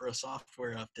automatically for a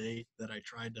software update that I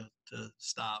tried to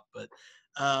stop. But,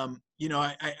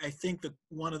 I think that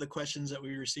one of the questions that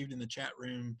we received in the chat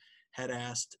room had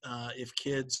asked if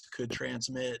kids could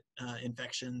transmit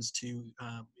infections to,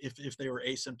 if they were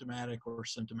asymptomatic or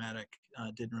symptomatic,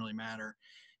 didn't really matter.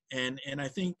 And I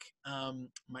think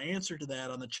my answer to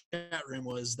that on the chat room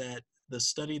was that the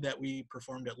study that we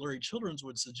performed at Lurie Children's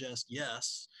would suggest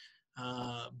yes,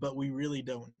 but we really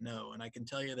don't know. And I can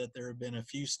tell you that there have been a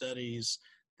few studies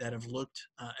that have looked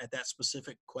at that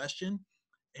specific question,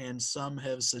 and some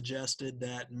have suggested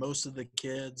that most of the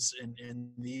kids, and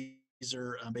these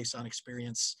are based on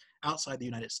experience outside the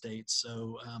United States.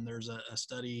 So there's a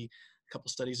couple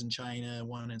studies in China,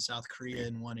 one in South Korea,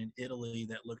 and one in Italy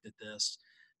that looked at this,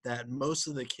 that most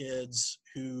of the kids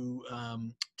who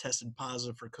tested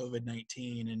positive for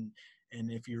COVID-19,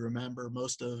 and if you remember,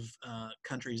 most of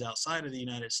countries outside of the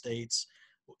United States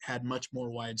had much more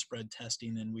widespread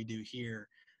testing than we do here.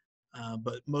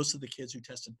 But most of the kids who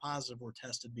tested positive were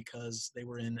tested because they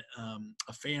were in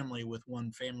a family with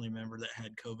one family member that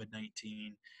had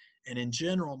COVID-19. And in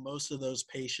general, most of those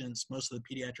patients, most of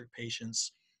the pediatric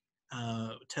patients,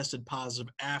 tested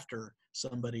positive after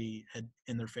somebody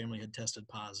in their family had tested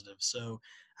positive. So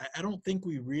I don't think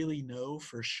we really know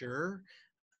for sure,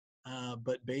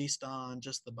 but based on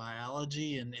just the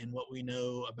biology and what we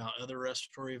know about other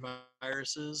respiratory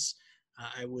viruses,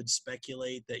 I would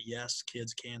speculate that yes,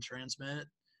 kids can transmit,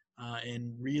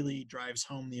 and really drives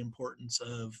home the importance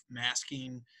of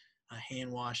masking, hand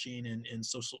washing, and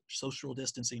social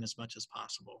distancing as much as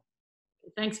possible.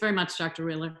 Thanks very much, Dr.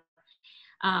 Wheeler.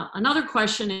 Another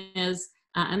question is,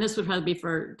 and this would probably be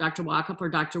for Dr. Walkup or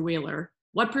Dr. Wheeler,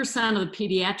 what % of the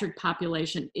pediatric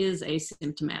population is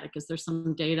asymptomatic? Is there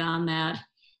some data on that?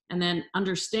 And then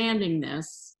understanding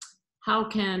this, how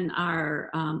can our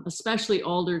especially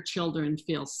older children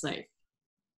feel safe?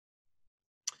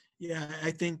 Yeah,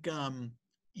 I think,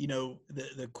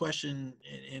 the question,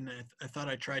 and I thought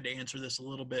I tried to answer this a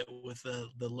little bit with the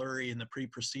Lurie and the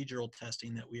pre-procedural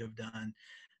testing that we have done.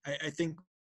 I think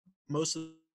most of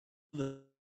the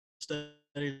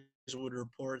studies would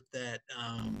report that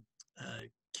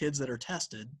kids that are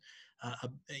tested,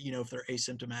 if they're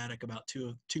asymptomatic, about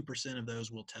 2% of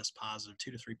those will test positive,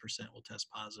 2 to 3% will test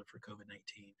positive for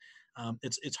COVID-19.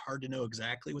 It's hard to know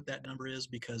exactly what that number is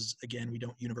because, again, we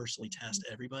don't universally test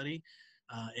everybody.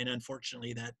 And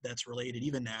unfortunately, that's related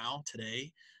even now,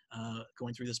 today,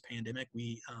 going through this pandemic,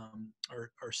 we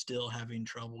are still having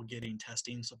trouble getting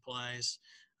testing supplies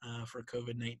for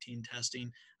COVID-19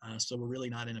 testing. So we're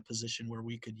really not in a position where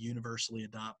we could universally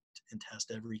adopt and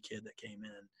test every kid that came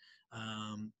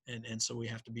in. And so we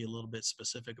have to be a little bit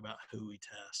specific about who we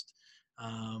test.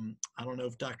 I don't know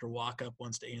if Dr. Walkup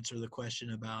wants to answer the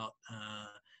question about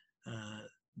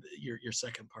your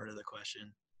second part of the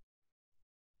question.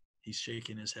 He's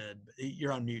shaking his head.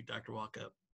 You're on mute, Dr.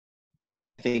 Walkup.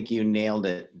 I think you nailed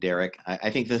it, Derek.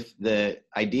 I think the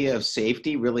idea of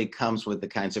safety really comes with the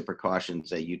kinds of precautions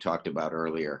that you talked about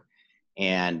earlier,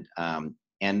 and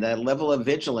the level of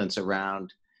vigilance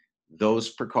around those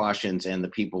precautions and the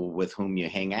people with whom you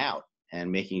hang out,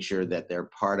 and making sure that they're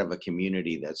part of a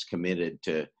community that's committed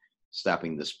to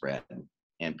stopping the spread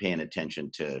and paying attention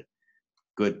to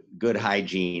good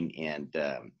hygiene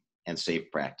and safe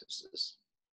practices.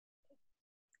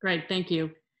 Great, thank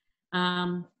you.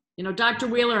 Dr.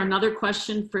 Wheeler, another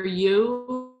question for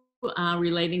you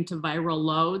relating to viral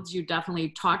loads. You definitely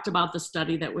talked about the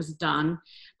study that was done,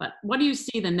 but what do you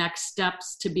see the next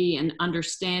steps to be in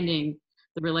understanding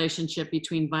the relationship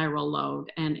between viral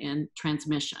load and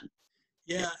transmission?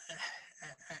 Yeah,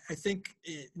 I think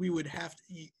we would have to,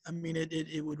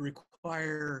 it would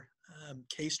require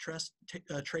case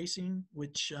tracing,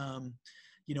 which,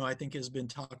 I think has been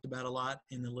talked about a lot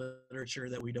in the literature,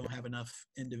 that we don't have enough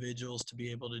individuals to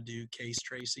be able to do case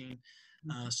tracing.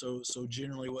 So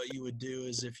generally what you would do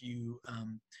is, if you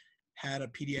had a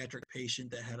pediatric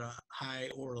patient that had a high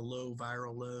or a low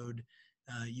viral load,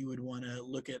 you would want to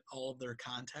look at all of their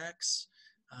contacts,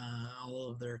 all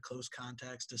of their close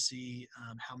contacts, to see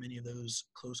how many of those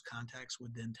close contacts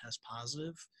would then test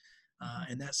positive.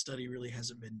 And that study really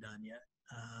hasn't been done yet.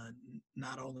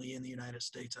 Not only in the United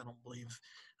States, I don't believe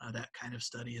that kind of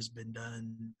study has been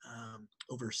done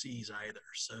overseas either.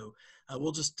 So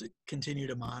we'll just continue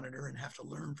to monitor and have to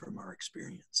learn from our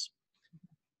experience.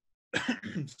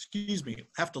 Excuse me,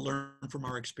 have to learn from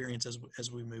our experience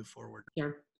as we move forward.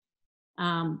 Sure.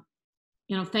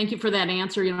 Thank you for that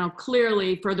answer.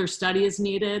 Clearly further study is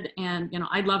needed. And,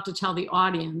 I'd love to tell the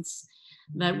audience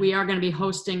that we are going to be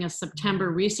hosting a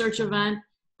September research event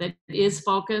that is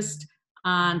focused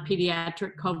on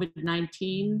pediatric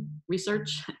COVID-19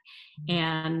 research.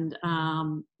 And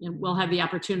we'll have the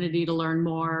opportunity to learn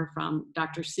more from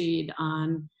Dr. Seed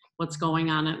on what's going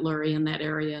on at Lurie in that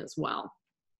area as well.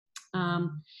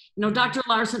 Dr.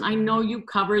 Larson, I know you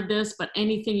covered this, but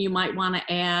anything you might want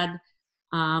to add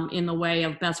in the way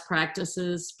of best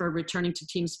practices for returning to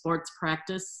team sports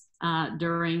practice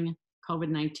during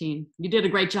COVID-19? You did a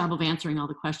great job of answering all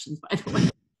the questions, by the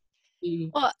way.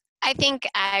 Well, I think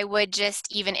I would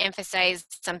just even emphasize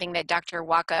something that Dr.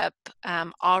 Walkup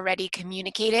already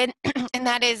communicated, and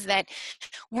that is that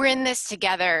we're in this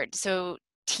together. So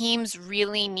teams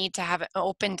really need to have an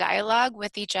open dialogue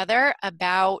with each other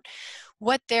about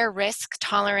what their risk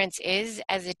tolerance is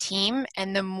as a team,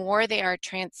 and the more they are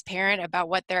transparent about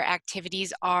what their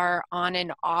activities are on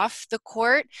and off the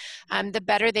court, the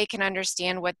better they can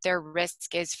understand what their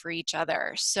risk is for each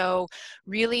other. So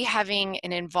really having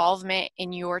an involvement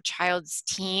in your child's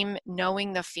team,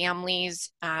 knowing the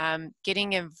families,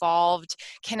 getting involved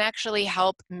can actually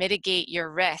help mitigate your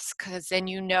risk, because then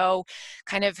you know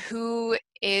kind of who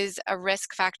is a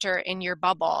risk factor in your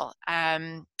bubble.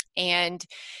 And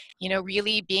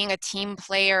really being a team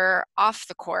player off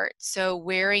the court. So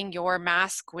wearing your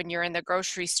mask when you're in the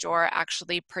grocery store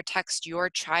actually protects your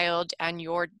child and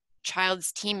your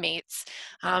child's teammates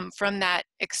from that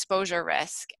exposure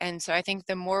risk. And so I think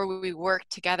the more we work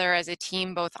together as a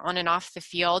team, both on and off the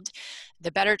field,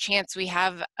 the better chance we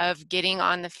have of getting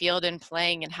on the field and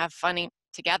playing and have fun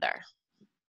together.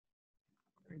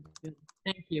 Very good.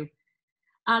 Thank you.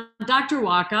 Dr.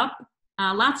 Walkup,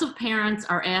 lots of parents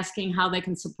are asking how they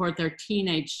can support their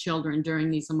teenage children during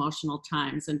these emotional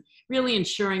times and really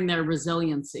ensuring their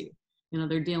resiliency.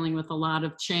 They're dealing with a lot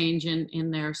of change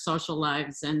in their social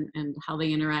lives and how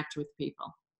they interact with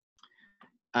people.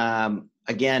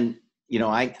 Again,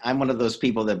 I'm one of those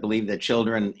people that believe that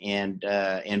children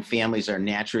and families are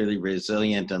naturally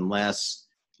resilient unless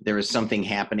there is something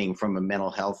happening from a mental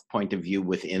health point of view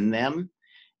within them.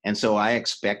 And so I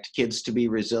expect kids to be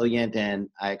resilient, and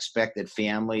I expect that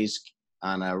families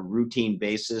on a routine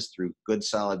basis, through good,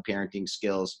 solid parenting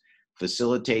skills,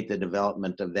 facilitate the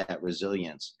development of that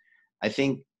resilience. I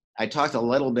think I talked a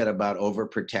little bit about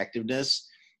overprotectiveness,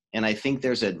 and I think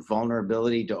there's a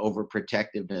vulnerability to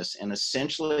overprotectiveness. And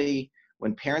essentially,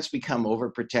 when parents become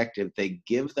overprotective, they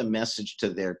give the message to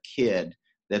their kid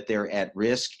that they're at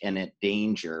risk and at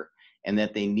danger, and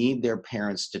that they need their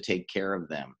parents to take care of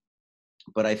them.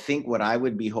 But I think what I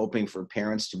would be hoping for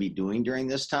parents to be doing during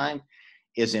this time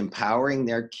is empowering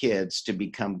their kids to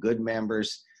become good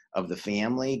members of the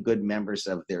family, good members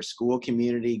of their school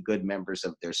community, good members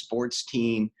of their sports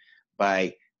team,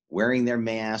 by wearing their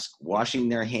mask, washing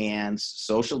their hands,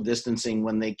 social distancing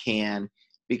when they can,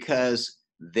 because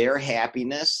their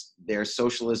happiness, their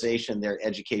socialization, their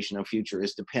educational future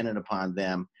is dependent upon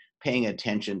them paying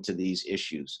attention to these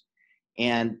issues.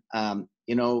 And,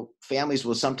 families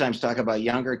will sometimes talk about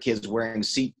younger kids wearing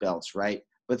seat belts, right?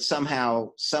 But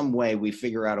somehow, some way, we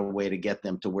figure out a way to get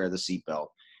them to wear the seatbelt.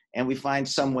 And we find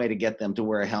some way to get them to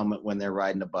wear a helmet when they're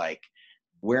riding a bike.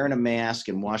 wearing a mask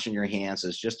and washing your hands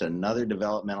is just another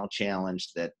developmental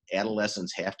challenge that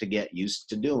adolescents have to get used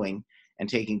to doing and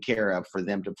taking care of for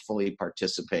them to fully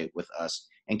participate with us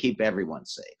and keep everyone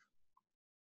safe.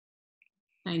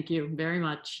 Thank you very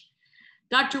much.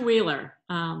 Dr. Wheeler,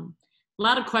 a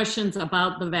lot of questions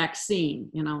about the vaccine,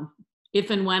 if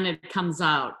and when it comes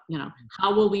out,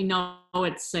 how will we know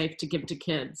it's safe to give to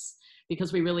kids?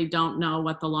 Because we really don't know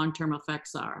what the long-term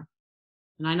effects are.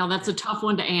 And I know that's a tough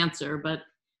one to answer, but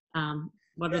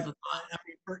what are the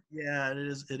thoughts? Yeah,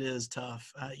 it is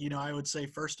tough. I would say,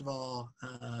 first of all,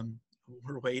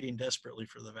 we're waiting desperately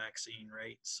for the vaccine,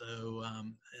 right? So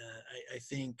I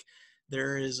think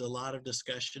there is a lot of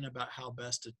discussion about how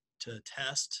best to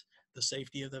test the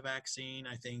safety of the vaccine.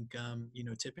 I think,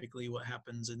 typically what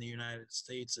happens in the United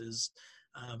States is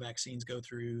vaccines go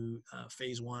through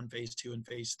phase 1, phase 2, and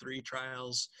phase 3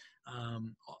 trials,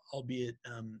 albeit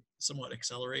somewhat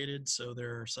accelerated. So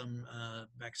there are some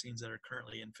vaccines that are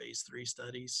currently in phase 3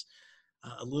 studies.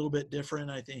 A little bit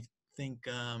different, I think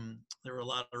there were a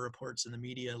lot of reports in the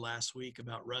media last week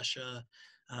about Russia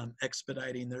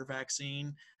expediting their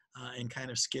vaccine and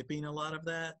kind of skipping a lot of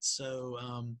that. So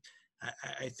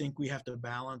I think we have to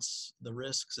balance the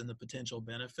risks and the potential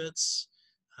benefits.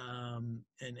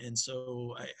 And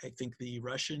so I think the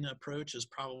Russian approach is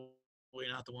probably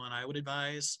not the one I would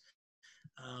advise.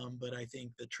 But I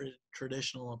think the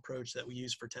traditional approach that we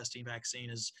use for testing vaccine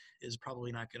is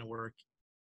probably not going to work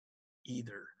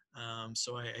either.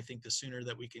 So I think the sooner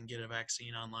that we can get a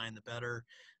vaccine online, the better.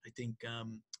 I think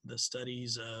the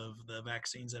studies of the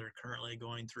vaccines that are currently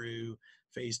going through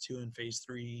phase 2 and phase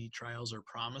 3 trials are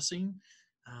promising.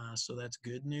 So that's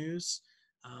good news.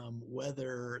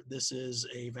 Whether this is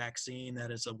a vaccine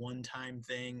that is a one-time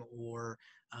thing or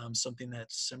something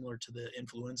that's similar to the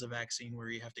influenza vaccine where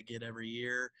you have to get every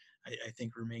year, I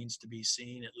think remains to be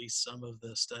seen. At least some of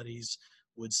the studies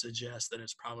would suggest that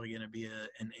it's probably going to be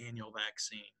an annual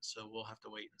vaccine. So we'll have to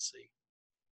wait and see.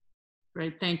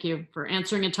 Great, thank you for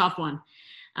answering a tough one.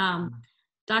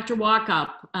 Dr.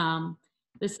 Walkup,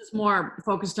 this is more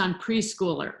focused on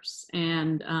preschoolers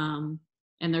and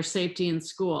their safety in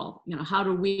school. How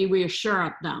do we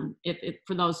reassure them if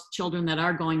for those children that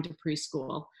are going to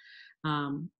preschool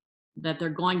that they're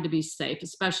going to be safe,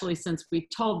 especially since we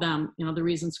told them, the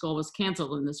reason school was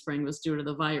canceled in the spring was due to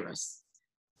the virus.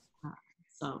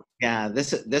 So yeah,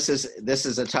 this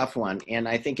is a tough one, and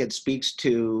I think it speaks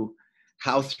to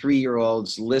how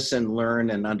 3-year-olds listen, learn,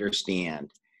 and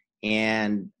understand,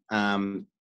 and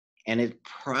it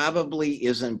probably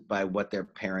isn't by what their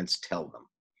parents tell them.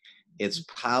 It's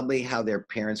probably how their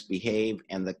parents behave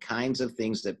and the kinds of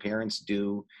things that parents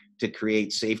do to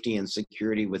create safety and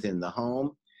security within the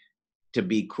home, to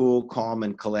be cool, calm,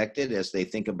 and collected as they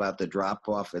think about the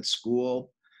drop-off at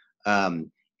school,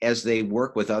 as they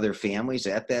work with other families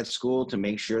at that school to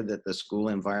make sure that the school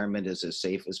environment is as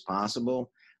safe as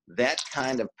possible. That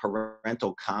kind of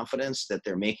parental confidence that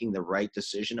they're making the right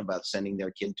decision about sending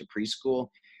their kid to preschool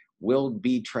will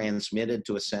be transmitted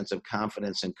to a sense of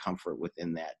confidence and comfort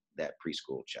within that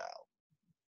preschool child.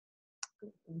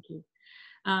 Thank you.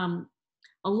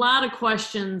 A lot of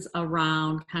questions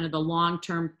around kind of the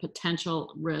long-term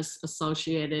potential risks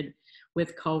associated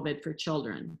with COVID for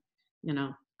children,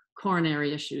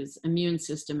 coronary issues, immune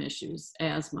system issues,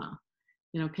 asthma.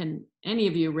 Can any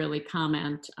of you really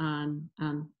comment on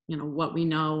what we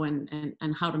know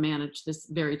and how to manage this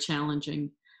very challenging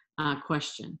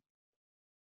question?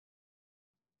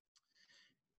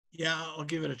 Yeah, I'll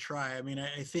give it a try. I mean,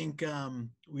 I think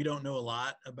we don't know a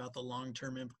lot about the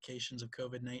long-term implications of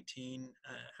COVID-19.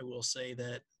 I will say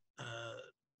that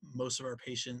most of our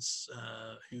patients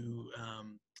who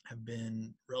have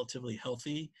been relatively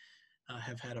healthy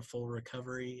have had a full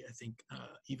recovery. I think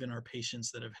even our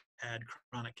patients that have had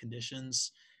chronic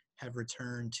conditions have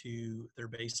returned to their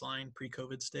baseline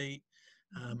pre-COVID state.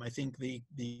 I think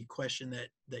the question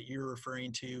that you're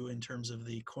referring to in terms of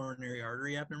the coronary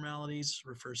artery abnormalities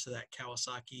refers to that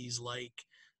Kawasaki's-like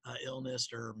illness,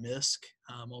 or MISC,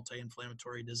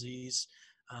 multi-inflammatory disease,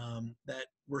 that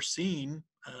we're seeing.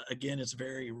 Again, it's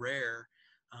very rare,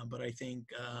 but I think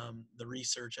the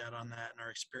research out on that and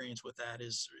our experience with that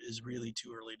is really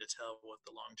too early to tell what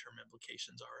the long-term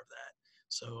implications are of that.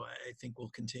 So I think we'll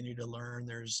continue to learn.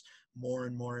 There's more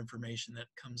and more information that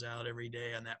comes out every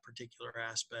day on that particular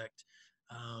aspect.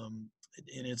 And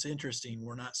it's interesting,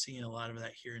 we're not seeing a lot of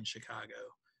that here in Chicago.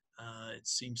 It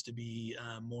seems to be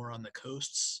more on the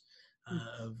coasts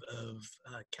of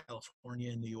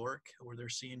California and New York, where they're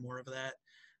seeing more of that.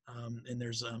 And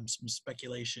there's some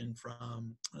speculation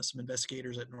from some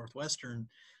investigators at Northwestern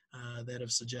that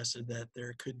have suggested that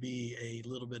there could be a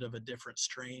little bit of a different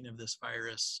strain of this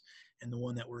virus, and the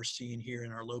one that we're seeing here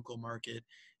in our local market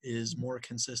is more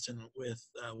consistent with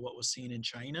what was seen in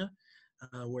China,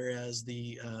 whereas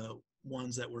the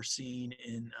ones that we're seeing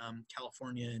in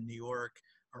California and New York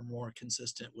are more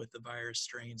consistent with the virus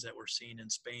strains that we're seeing in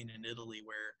Spain and Italy,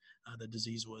 where the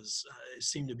disease was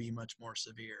seemed to be much more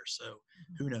severe. So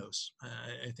who knows?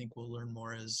 I think we'll learn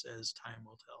more as time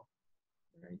will tell.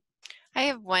 Right. I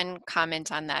have one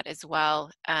comment on that as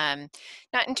well.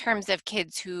 Not in terms of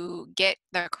kids who get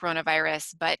the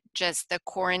coronavirus, but just the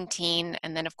quarantine,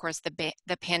 and then of course the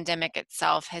pandemic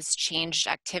itself has changed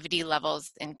activity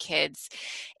levels in kids.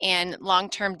 And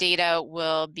long-term data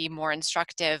will be more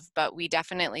instructive, but we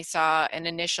definitely saw an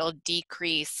initial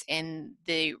decrease in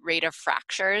the rate of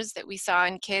fractures that we saw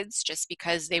in kids just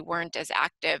because they weren't as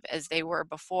active as they were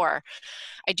before.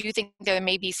 I do think there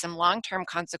may be some long-term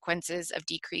consequences of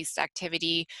decreased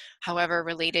activity, however,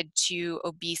 related to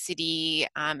obesity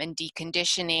and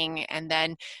deconditioning, and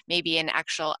then maybe an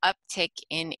actual uptick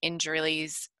in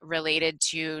injuries related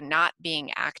to not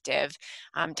being active.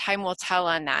 Time will tell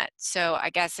on that. So I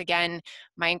guess, again,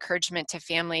 my encouragement to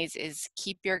families is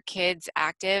keep your kids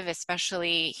active,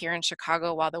 especially here in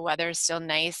Chicago while the weather is still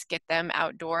nice. Get them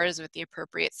outdoors with the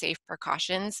appropriate safe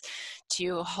precautions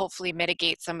to hopefully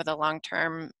mitigate some of the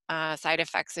long-term side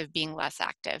effects of being less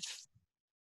active.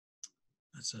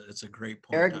 That's a great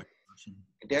point, Derek, Dr. Larson.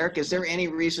 Derek, is there any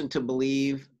reason to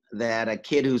believe that a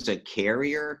kid who's a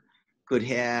carrier could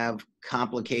have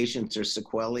complications or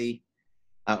sequelae,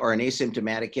 or an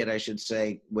asymptomatic kid, I should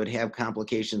say, would have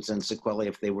complications and sequelae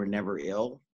if they were never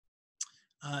ill?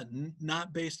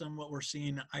 Not based on what we're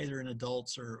seeing either in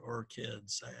adults or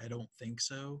kids. I don't think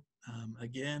so.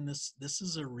 Again, this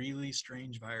is a really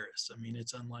strange virus. I mean,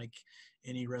 it's unlike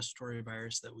any respiratory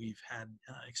virus that we've had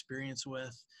experience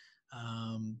with.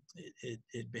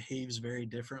 It behaves very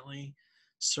differently.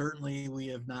 Certainly, we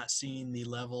have not seen the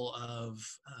level of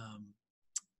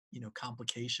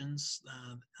complications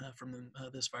from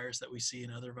this virus that we see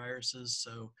in other viruses.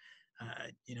 So,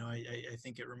 I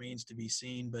think it remains to be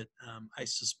seen, but I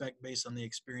suspect based on the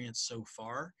experience so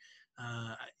far,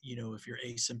 if you're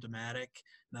asymptomatic,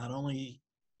 not only,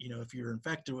 if you're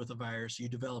infected with the virus, you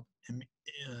develop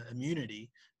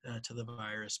immunity to the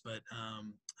virus, but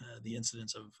the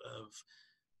incidence of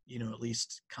at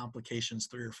least complications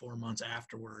 3 or 4 months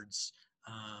afterwards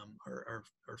are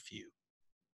few.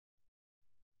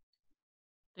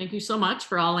 Thank you so much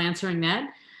for all answering that.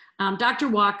 Dr.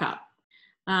 Walkup,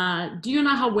 do you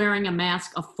know how wearing a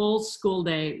mask a full school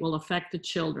day will affect the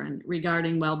children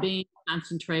regarding well-being,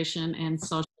 concentration, and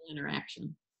social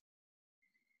interaction?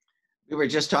 We were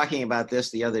just talking about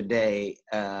this the other day,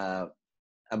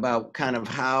 about kind of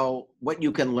what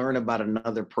you can learn about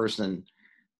another person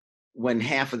when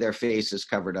half of their face is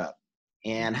covered up,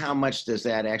 and how much does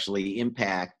that actually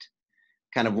impact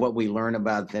kind of what we learn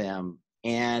about them.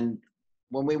 And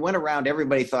when we went around,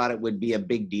 everybody thought it would be a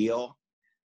big deal,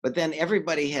 but then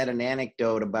everybody had an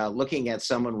anecdote about looking at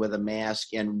someone with a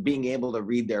mask and being able to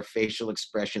read their facial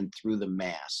expression through the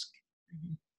mask.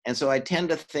 Mm-hmm. And so I tend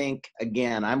to think,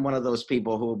 again, I'm one of those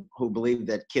people who believe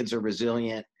that kids are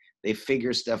resilient, they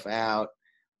figure stuff out.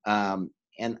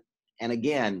 And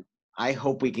again, I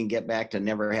hope we can get back to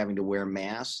never having to wear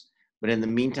masks, but in the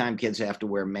meantime, kids have to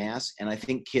wear masks. And I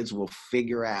think kids will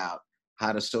figure out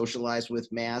how to socialize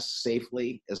with masks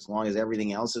safely as long as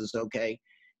everything else is okay.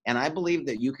 And I believe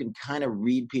that you can kind of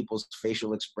read people's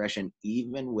facial expression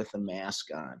even with a mask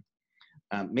on.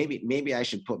 Maybe I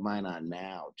should put mine on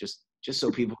now, just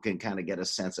so people can kind of get a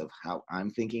sense of how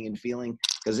I'm thinking and feeling,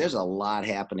 because there's a lot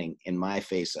happening in my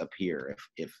face up here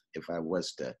if I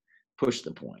was to push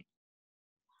the point.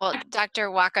 Well, Dr.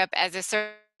 Walkup, as a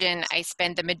surgeon, I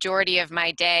spend the majority of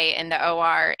my day in the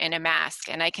OR in a mask,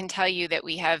 and I can tell you that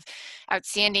we have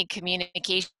outstanding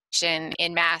communication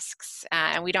in masks,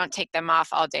 and we don't take them off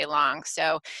all day long.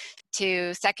 So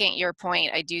to second your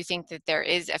point, I do think that there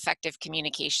is effective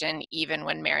communication even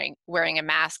when wearing a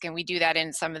mask, and we do that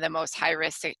in some of the most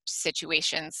high-risk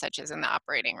situations, such as in the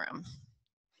operating room.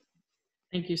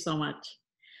 Thank you so much.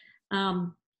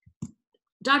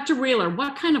 Dr. Wheeler,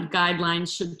 what kind of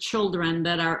guidelines should children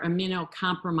that are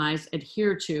immunocompromised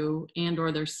adhere to, and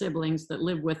or their siblings that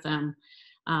live with them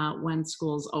when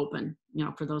schools open,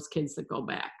 for those kids that go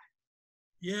back?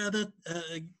 Yeah,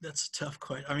 that's a tough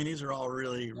question. I mean, these are all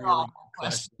really good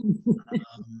questions.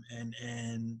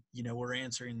 And we're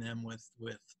answering them with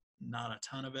not a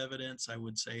ton of evidence. I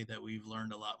would say that we've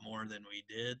learned a lot more than we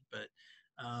did, but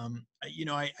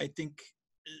I think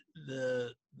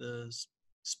the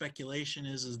speculation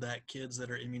is that kids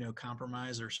that are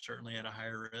immunocompromised are certainly at a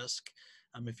higher risk.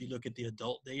 If you look at the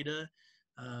adult data,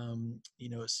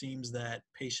 it seems that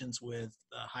patients with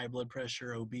high blood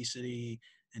pressure, obesity,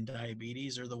 and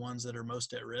diabetes are the ones that are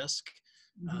most at risk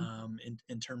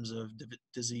in terms of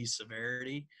disease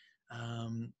severity.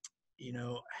 Um, you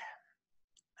know,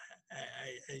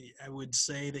 I would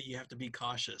say that you have to be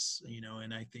cautious,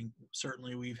 and I think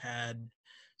certainly we've had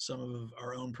some of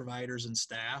our own providers and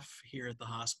staff here at the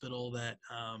hospital that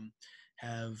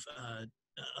have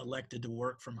elected to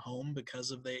work from home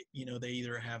because of they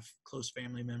either have close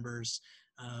family members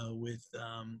with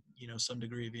some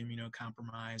degree of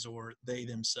immunocompromise, or they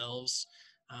themselves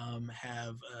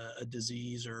have a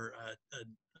disease or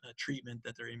a treatment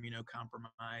that they're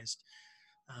immunocompromised.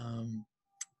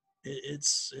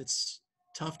 It's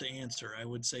tough to answer. I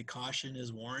would say caution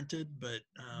is warranted, but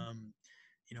I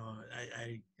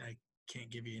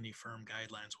can't give you any firm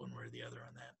guidelines one way or the other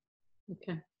on that.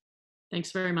 Okay,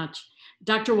 thanks very much.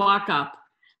 Dr. Walkup,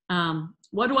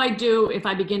 what do I do if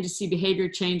I begin to see behavior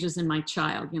changes in my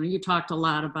child? You talked a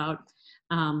lot about,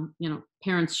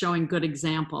 parents showing good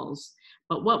examples,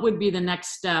 but what would be the next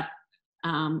step?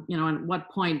 And at what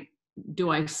point do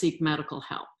I seek medical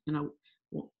help?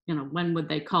 When would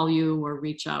they call you or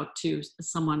reach out to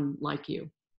someone like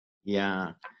you?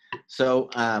 Yeah. So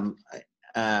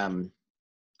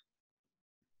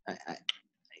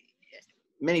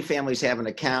many families have an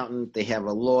accountant, they have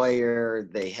a lawyer,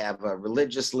 they have a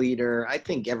religious leader. I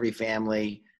think every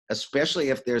family, especially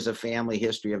if there's a family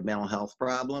history of mental health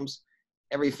problems,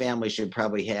 every family should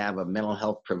probably have a mental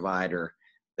health provider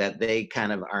that they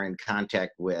kind of are in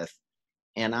contact with.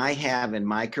 And I have in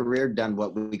my career done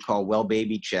what we call well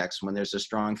baby checks when there's a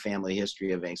strong family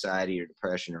history of anxiety or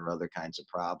depression or other kinds of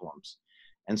problems.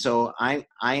 And so I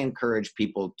encourage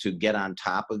people to get on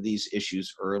top of these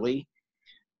issues early,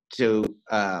 to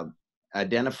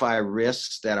identify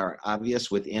risks that are obvious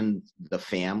within the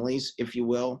families, if you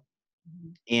will.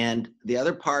 And the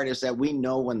other part is that we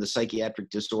know when the psychiatric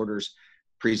disorders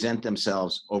present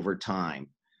themselves over time.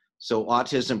 So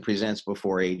autism presents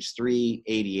before age 3,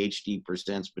 ADHD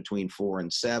presents between 4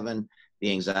 and 7,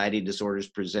 the anxiety disorders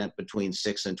present between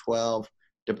 6 and 12,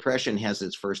 depression has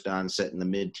its first onset in the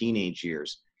mid-teenage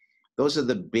years. Those are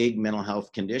the big mental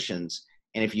health conditions.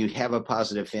 And if you have a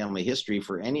positive family history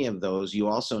for any of those, you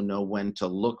also know when to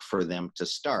look for them to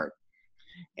start.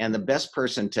 And the best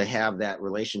person to have that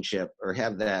relationship or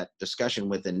have that discussion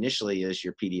with initially is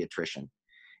your pediatrician.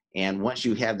 And once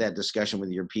you have that discussion with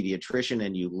your pediatrician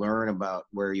and you learn about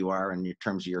where you are in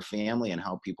terms of your family and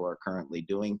how people are currently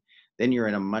doing, then you're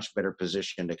in a much better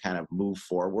position to kind of move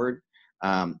forward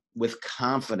with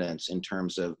confidence in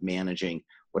terms of managing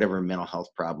whatever mental health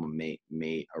problem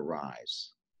may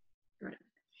arise. Right.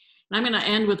 I'm going to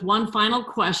end with one final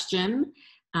question,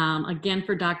 again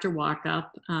for Dr. Walkup,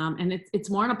 and it's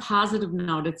more on a positive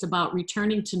note. It's about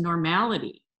returning to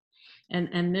normality.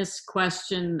 And this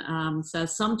question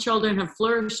says, some children have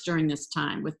flourished during this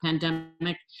time with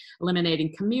pandemic,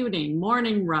 eliminating commuting,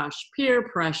 morning rush, peer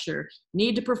pressure,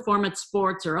 need to perform at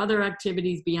sports or other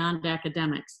activities beyond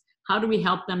academics. How do we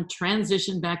help them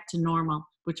transition back to normal,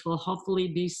 which will hopefully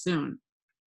be soon?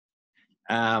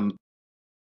 One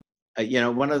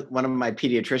of my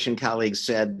pediatrician colleagues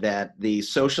said that the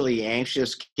socially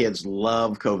anxious kids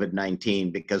love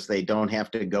COVID-19 because they don't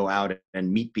have to go out and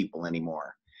meet people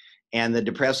anymore. And the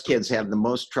depressed kids have the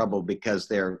most trouble because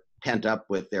they're pent up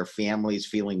with their families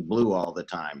feeling blue all the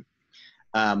time.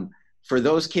 For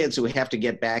those kids who have to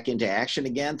get back into action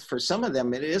again, for some of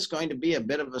them, it is going to be a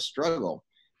bit of a struggle.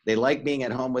 They like being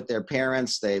at home with their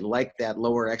parents. They like that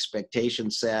lower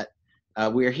expectation set.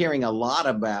 We're hearing a lot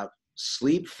about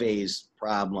sleep phase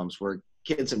problems where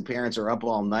kids and parents are up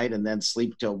all night and then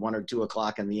sleep till 1 or 2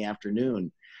 o'clock in the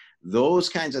afternoon. Those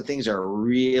kinds of things are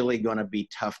really going to be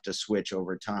tough to switch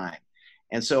over time.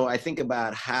 And so I think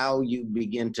about how you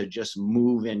begin to just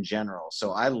move in general.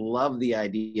 So I love the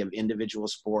idea of individual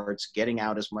sports, getting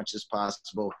out as much as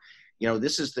possible.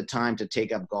 This is the time to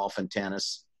take up golf and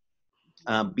tennis.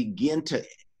 Begin to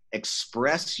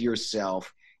express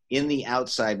yourself in the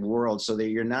outside world so that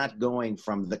you're not going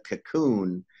from the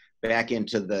cocoon back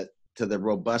into the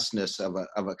robustness of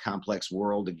a complex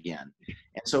world again.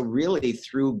 And so really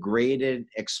through graded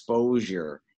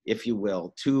exposure, if you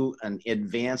will, to an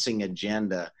advancing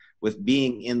agenda with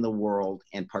being in the world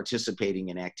and participating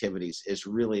in activities is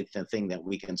really the thing that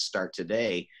we can start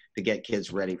today to get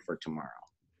kids ready for tomorrow.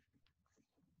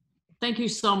 Thank you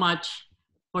so much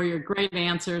for your great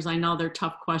answers. I know they're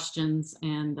tough questions,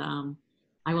 and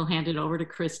I will hand it over to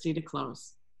Christy to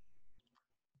close.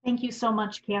 Thank you so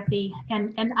much, Kathy.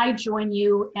 And I join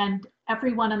you and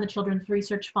everyone on the Children's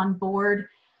Research Fund board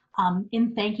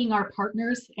in thanking our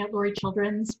partners at Lurie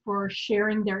Children's for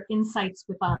sharing their insights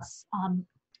with us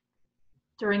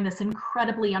during this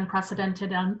incredibly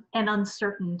unprecedented and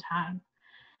uncertain time.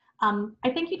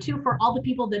 I thank you too for all the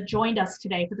people that joined us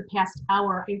today for the past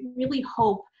hour. I really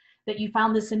hope that you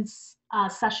found this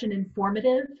session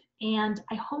informative, and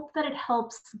I hope that it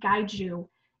helps guide you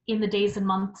in the days and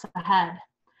months ahead.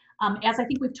 As I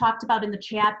think we've talked about in the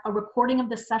chat, a recording of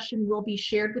this session will be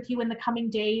shared with you in the coming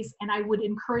days, and I would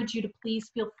encourage you to please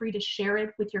feel free to share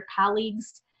it with your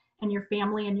colleagues and your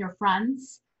family and your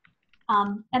friends.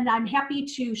 And I'm happy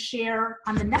to share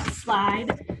on the next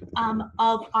slide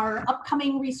of our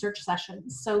upcoming research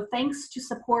sessions. So thanks to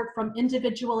support from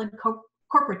individual and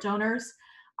corporate donors,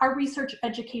 our research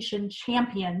education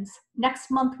champions,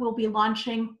 next month we'll be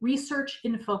launching Research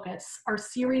in Focus, our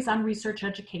series on research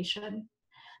education.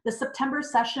 The September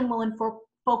session will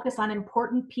focus on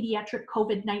important pediatric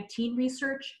COVID-19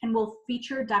 research and will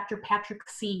feature Dr. Patrick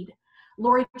Seed,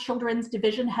 Lurie Children's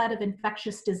Division Head of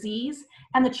Infectious Disease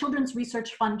and the Children's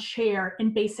Research Fund Chair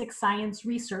in Basic Science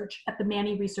Research at the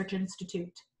Manne Research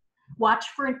Institute. Watch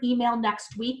for an email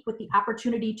next week with the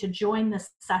opportunity to join this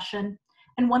session.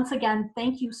 And once again,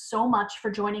 thank you so much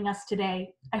for joining us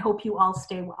today. I hope you all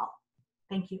stay well.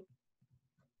 Thank you.